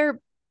that's where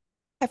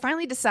I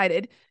finally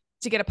decided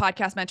to get a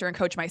podcast mentor and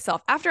coach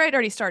myself after I'd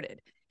already started.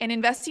 And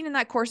investing in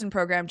that course and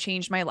program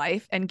changed my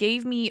life and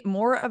gave me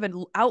more of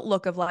an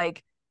outlook of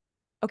like,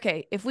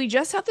 okay, if we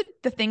just have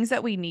the things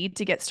that we need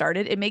to get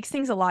started, it makes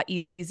things a lot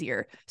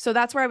easier. So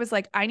that's where I was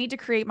like, I need to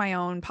create my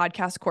own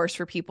podcast course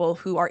for people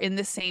who are in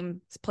the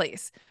same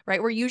place,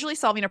 right? We're usually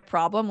solving a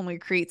problem when we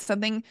create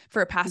something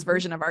for a past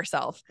version of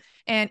ourselves.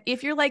 And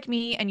if you're like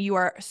me and you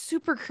are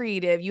super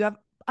creative, you have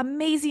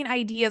amazing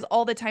ideas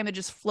all the time that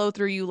just flow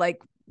through you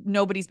like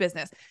nobody's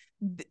business.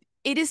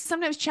 it is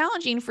sometimes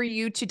challenging for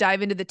you to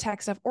dive into the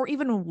tech stuff or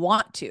even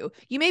want to.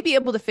 You may be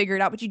able to figure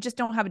it out, but you just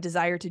don't have a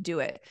desire to do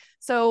it.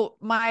 So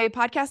my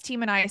podcast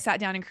team and I sat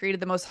down and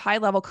created the most high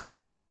level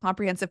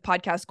comprehensive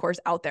podcast course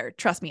out there.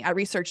 Trust me, I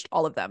researched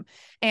all of them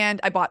and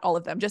I bought all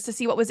of them just to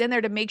see what was in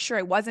there to make sure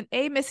I wasn't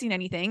A, missing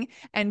anything,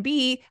 and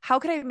B, how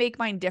could I make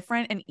mine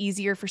different and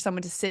easier for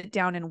someone to sit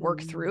down and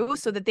work through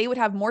so that they would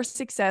have more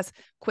success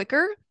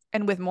quicker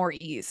and with more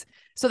ease.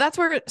 So that's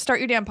where Start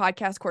Your Damn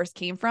Podcast course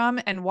came from,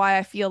 and why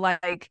I feel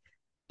like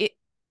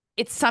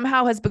it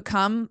somehow has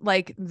become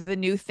like the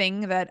new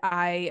thing that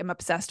I am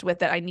obsessed with,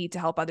 that I need to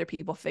help other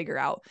people figure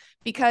out,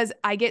 because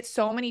I get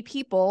so many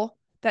people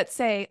that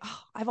say, oh,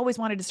 I've always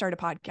wanted to start a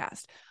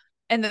podcast.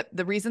 And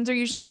the reasons are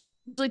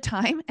usually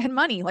time and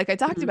money. Like I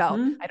talked about,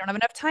 I don't have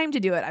enough time to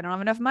do it. I don't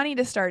have enough money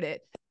to start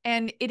it.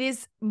 And it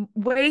is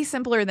way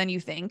simpler than you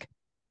think.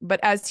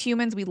 But as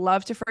humans, we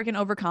love to freaking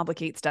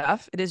overcomplicate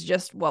stuff. It is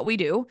just what we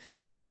do.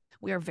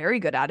 We are very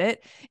good at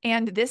it.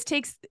 And this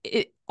takes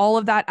all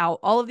of that out,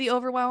 all of the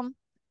overwhelm.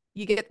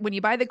 You get, when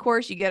you buy the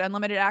course, you get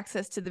unlimited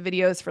access to the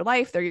videos for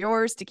life. They're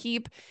yours to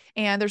keep.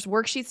 And there's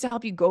worksheets to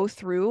help you go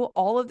through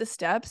all of the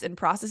steps and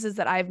processes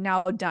that I've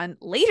now done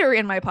later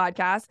in my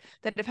podcast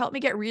that have helped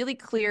me get really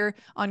clear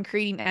on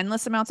creating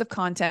endless amounts of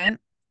content,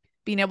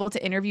 being able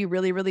to interview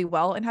really, really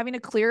well, and having a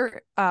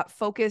clear,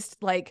 focused,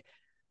 like,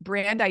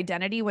 brand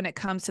identity when it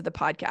comes to the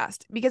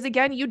podcast. Because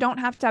again, you don't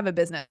have to have a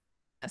business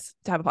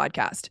to have a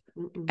podcast.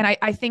 And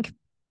I think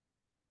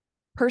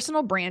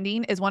personal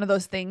branding is one of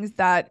those things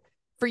that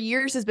for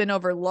years has been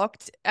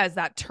overlooked as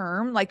that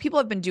term. Like, people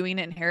have been doing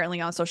it inherently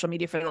on social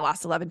media for the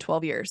last 11,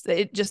 12 years.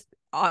 It just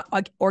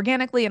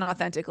organically and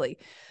authentically.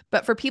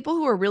 But for people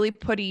who are really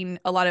putting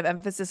a lot of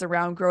emphasis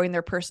around growing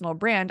their personal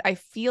brand, I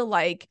feel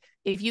like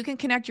if you can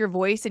connect your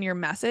voice and your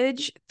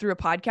message through a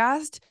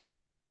podcast,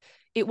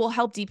 it will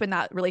help deepen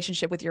that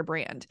relationship with your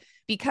brand,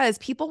 because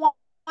people want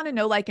to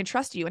know, like, and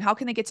trust you. And how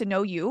can they get to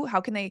know you?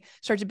 How can they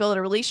start to build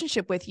a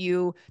relationship with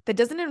you that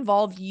doesn't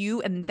involve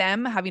you and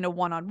them having a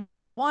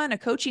one-on-one, a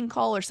coaching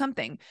call or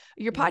something?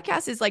 Your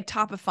podcast is like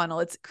top of funnel.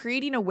 It's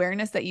creating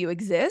awareness that you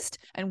exist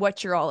and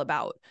what you're all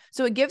about.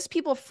 So it gives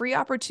people free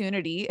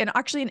opportunity and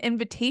actually an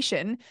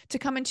invitation to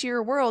come into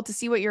your world to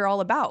see what you're all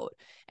about.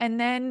 And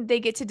then they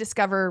get to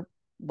discover,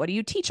 what do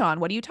you teach on?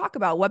 What do you talk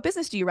about? What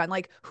business do you run?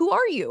 Like, who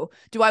are you?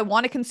 Do I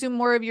want to consume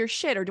more of your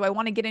shit, or do I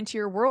want to get into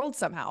your world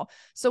somehow?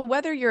 So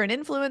whether you're an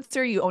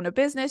influencer, you own a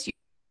business,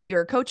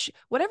 you're a coach,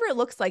 whatever it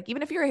looks like,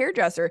 even if you're a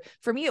hairdresser,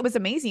 for me, it was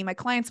amazing. My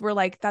clients were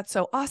like, that's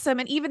so awesome.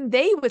 And even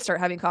they would start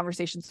having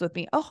conversations with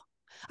me. Oh,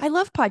 I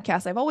love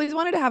podcasts. I've always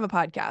wanted to have a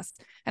podcast.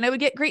 And I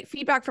would get great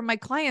feedback from my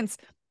clients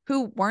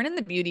who weren't in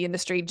the beauty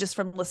industry just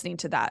from listening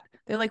to that.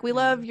 They're like, we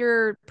love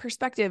your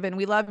perspective and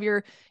we love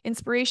your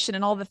inspiration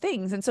and all the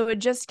things. And so it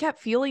just kept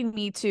fueling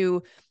me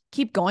to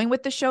keep going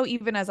with the show,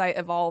 even as I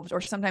evolved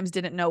or sometimes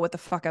didn't know what the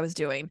fuck I was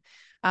doing.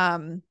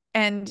 And,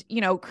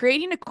 you know,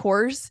 creating a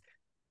course,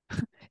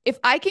 if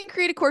I can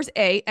create a course,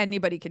 A,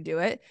 anybody can do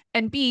it.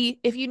 And B,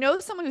 if you know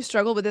someone who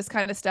struggled with this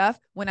kind of stuff,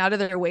 went out of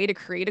their way to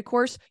create a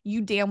course,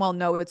 you damn well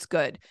know it's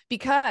good,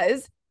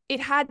 because it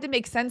had to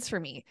make sense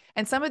for me.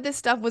 And some of this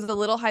stuff was a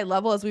little high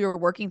level as we were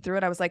working through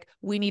it. I was like,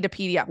 we need a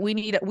PDF. We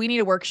need a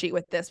worksheet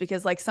with this,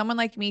 because like someone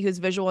like me who's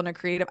visual and a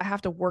creative, I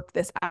have to work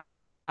this out.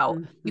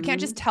 You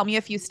can't just tell me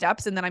a few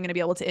steps and then I'm going to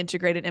be able to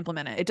integrate and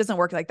implement it. It doesn't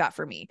work like that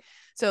for me.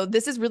 So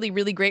this is really,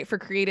 really great for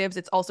creatives.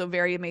 It's also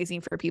very amazing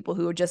for people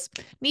who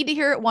just need to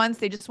hear it once.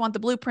 They just want the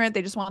blueprint.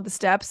 They just want the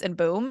steps, and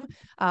boom.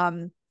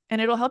 And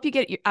it'll help you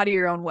get out of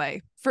your own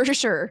way for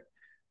sure.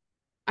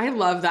 I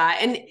love that.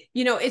 And,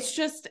 you know, it's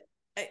just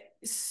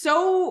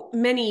so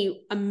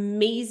many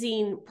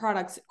amazing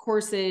products,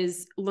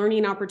 courses,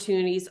 learning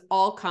opportunities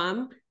all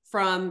come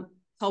from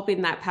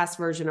helping that past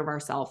version of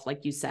ourselves,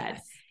 like you said.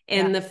 Yes.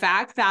 And the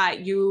fact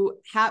that you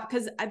have,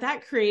 because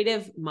that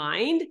creative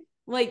mind,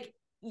 like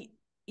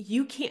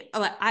you can't,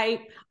 like, I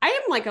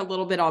am like a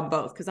little bit on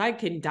both, because I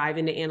can dive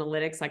into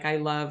analytics. Like I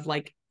love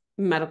like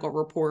medical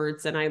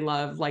reports, and I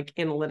love like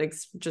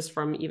analytics just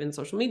from even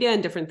social media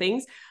and different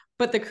things.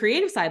 But the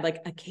creative side, like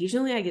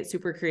occasionally I get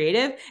super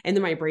creative and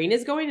then my brain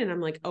is going and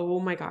I'm like, oh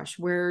my gosh,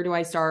 where do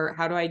I start?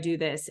 How do I do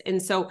this? And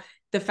so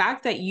the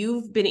fact that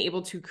you've been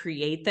able to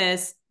create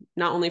this,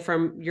 not only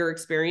from your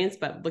experience,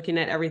 but looking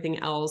at everything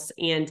else,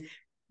 and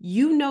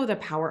you know the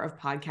power of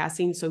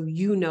podcasting. So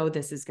you know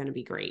this is going to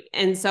be great.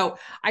 And so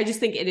I just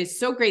think it is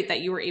so great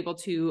that you were able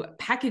to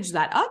package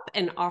that up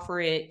and offer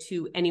it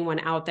to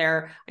anyone out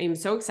there. I am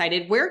so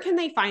excited. Where can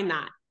they find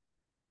that?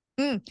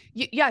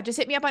 Yeah, just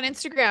hit me up on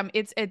Instagram.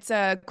 It's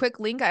a quick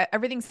link.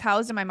 Everything's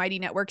housed in my Mighty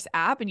Networks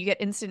app, and you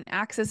get instant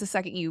access the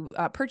second you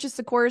purchase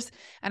the course.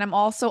 And I'm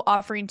also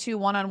offering 2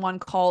 one-on-one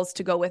calls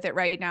to go with it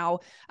right now,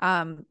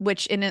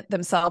 which in it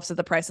themselves are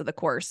the price of the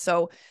course.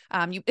 So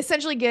you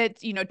essentially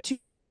get, you know, two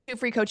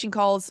free coaching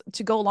calls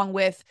to go along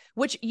with,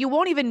 which you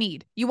won't even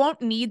need. You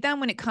won't need them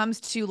when it comes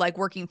to like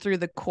working through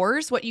the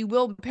course. What you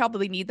will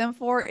probably need them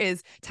for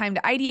is time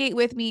to ideate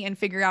with me and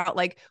figure out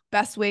like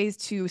best ways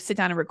to sit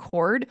down and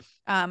record.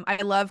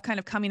 I love kind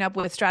of coming up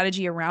with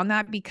strategy around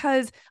that,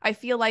 because I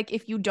feel like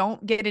if you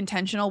don't get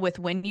intentional with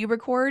when you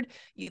record,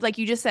 like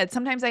you just said,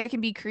 sometimes that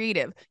can be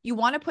creative. You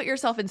want to put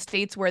yourself in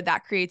states where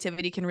that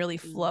creativity can really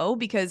flow,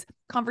 because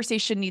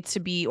conversation needs to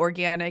be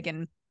organic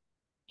and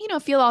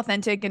feel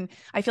authentic. And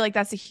I feel like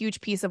that's a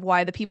huge piece of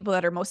why the people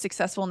that are most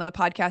successful in the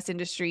podcast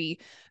industry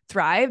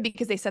thrive,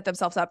 because they set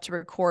themselves up to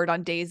record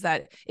on days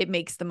that it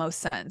makes the most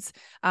sense.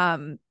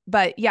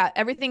 But yeah,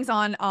 everything's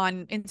on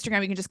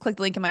Instagram. You can just click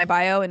the link in my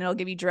bio and it'll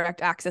give you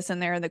direct access in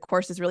there. And the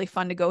course is really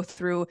fun to go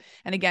through.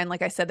 And again,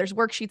 like I said, there's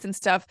worksheets and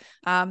stuff.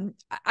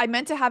 I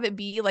meant to have it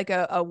be like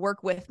a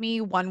work with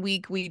me. 1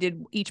 week we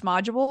did each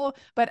module,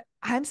 but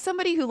I'm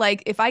somebody who,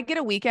 like, if I get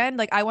a weekend,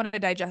 like I want to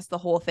digest the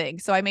whole thing.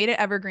 So I made it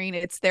evergreen.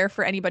 It's there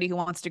for anybody who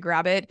wants to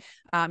grab it.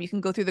 You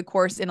can go through the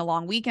course in a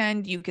long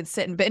weekend. You can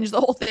sit and binge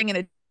the whole thing in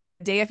a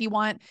day if you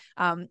want,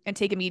 and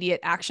take immediate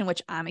action,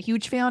 which I'm a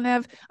huge fan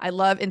of. I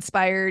love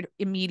inspired,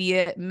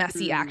 immediate,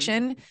 messy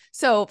action.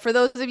 So for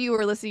those of you who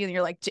are listening and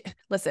you're like,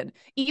 listen,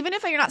 even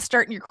if you're not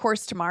starting your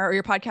course tomorrow or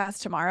your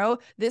podcast tomorrow,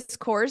 this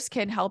course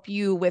can help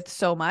you with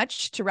so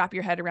much to wrap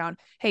your head around,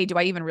 hey, do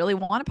I even really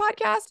want a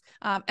podcast?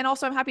 And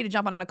also I'm happy to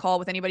jump on a call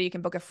with anybody. You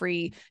can book a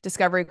free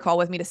discovery call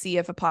with me to see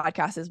if a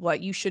podcast is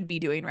what you should be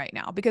doing right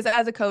now. Because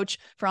as a coach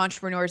for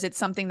entrepreneurs, it's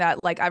something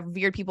that like I've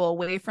veered people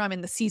away from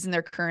in the season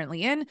they're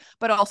currently in,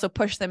 but also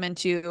push them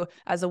into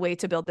as a way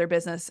to build their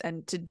business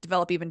and to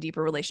develop even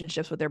deeper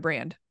relationships with their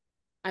brand.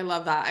 I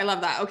love that. I love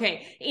that.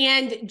 Okay.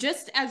 And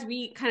just as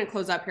we kind of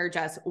close up here,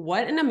 Jess,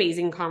 what an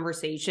amazing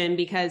conversation,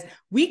 because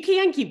we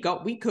can keep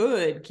going. We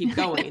could keep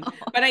going,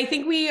 but I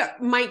think we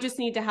might just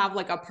need to have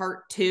like a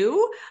part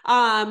 2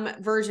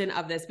 version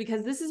of this,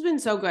 because this has been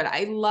so good.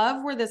 I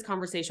love where this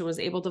conversation was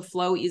able to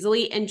flow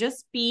easily and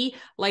just be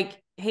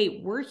like,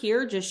 hey, we're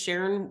here just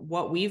sharing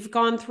what we've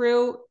gone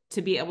through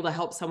to be able to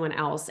help someone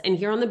else. And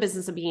here on the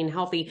Business of Being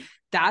Healthy,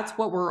 that's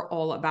what we're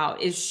all about,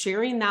 is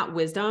sharing that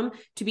wisdom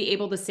to be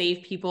able to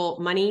save people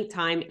money,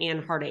 time,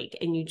 and heartache.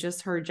 And you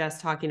just heard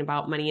Jess talking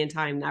about money and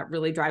time. That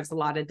really drives a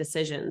lot of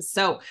decisions.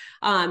 So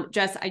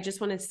Jess, I just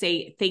want to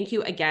say thank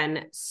you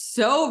again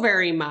so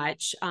very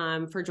much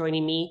for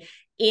joining me.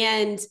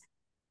 And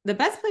the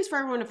best place for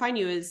everyone to find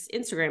you is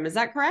Instagram. Is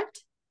that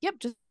correct? Yep.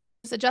 Just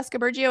at Jessica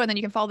Burgio. And then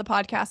you can follow the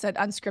podcast at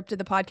Unscripted.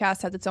 The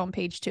podcast has its own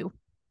page too.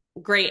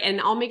 Great. And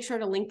I'll make sure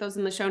to link those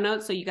in the show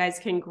notes so you guys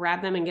can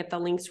grab them and get the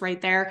links right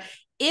there.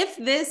 If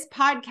this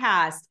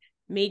podcast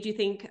made you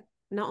think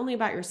not only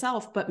about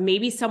yourself, but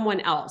maybe someone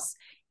else,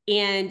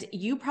 and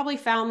you probably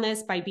found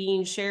this by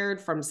being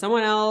shared from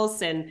someone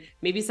else, and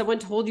maybe someone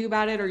told you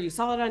about it or you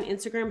saw it on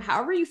Instagram,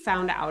 however you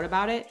found out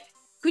about it,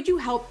 could you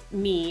help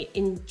me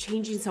in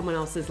changing someone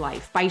else's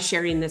life by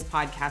sharing this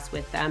podcast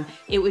with them?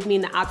 It would mean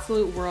the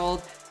absolute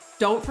world.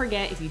 Don't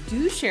forget, if you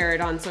do share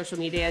it on social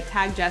media,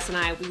 tag Jess and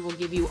I. We will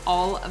give you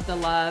all of the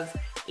love.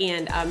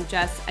 And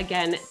Jess,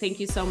 again, thank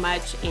you so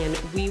much. And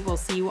we will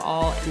see you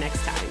all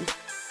next time.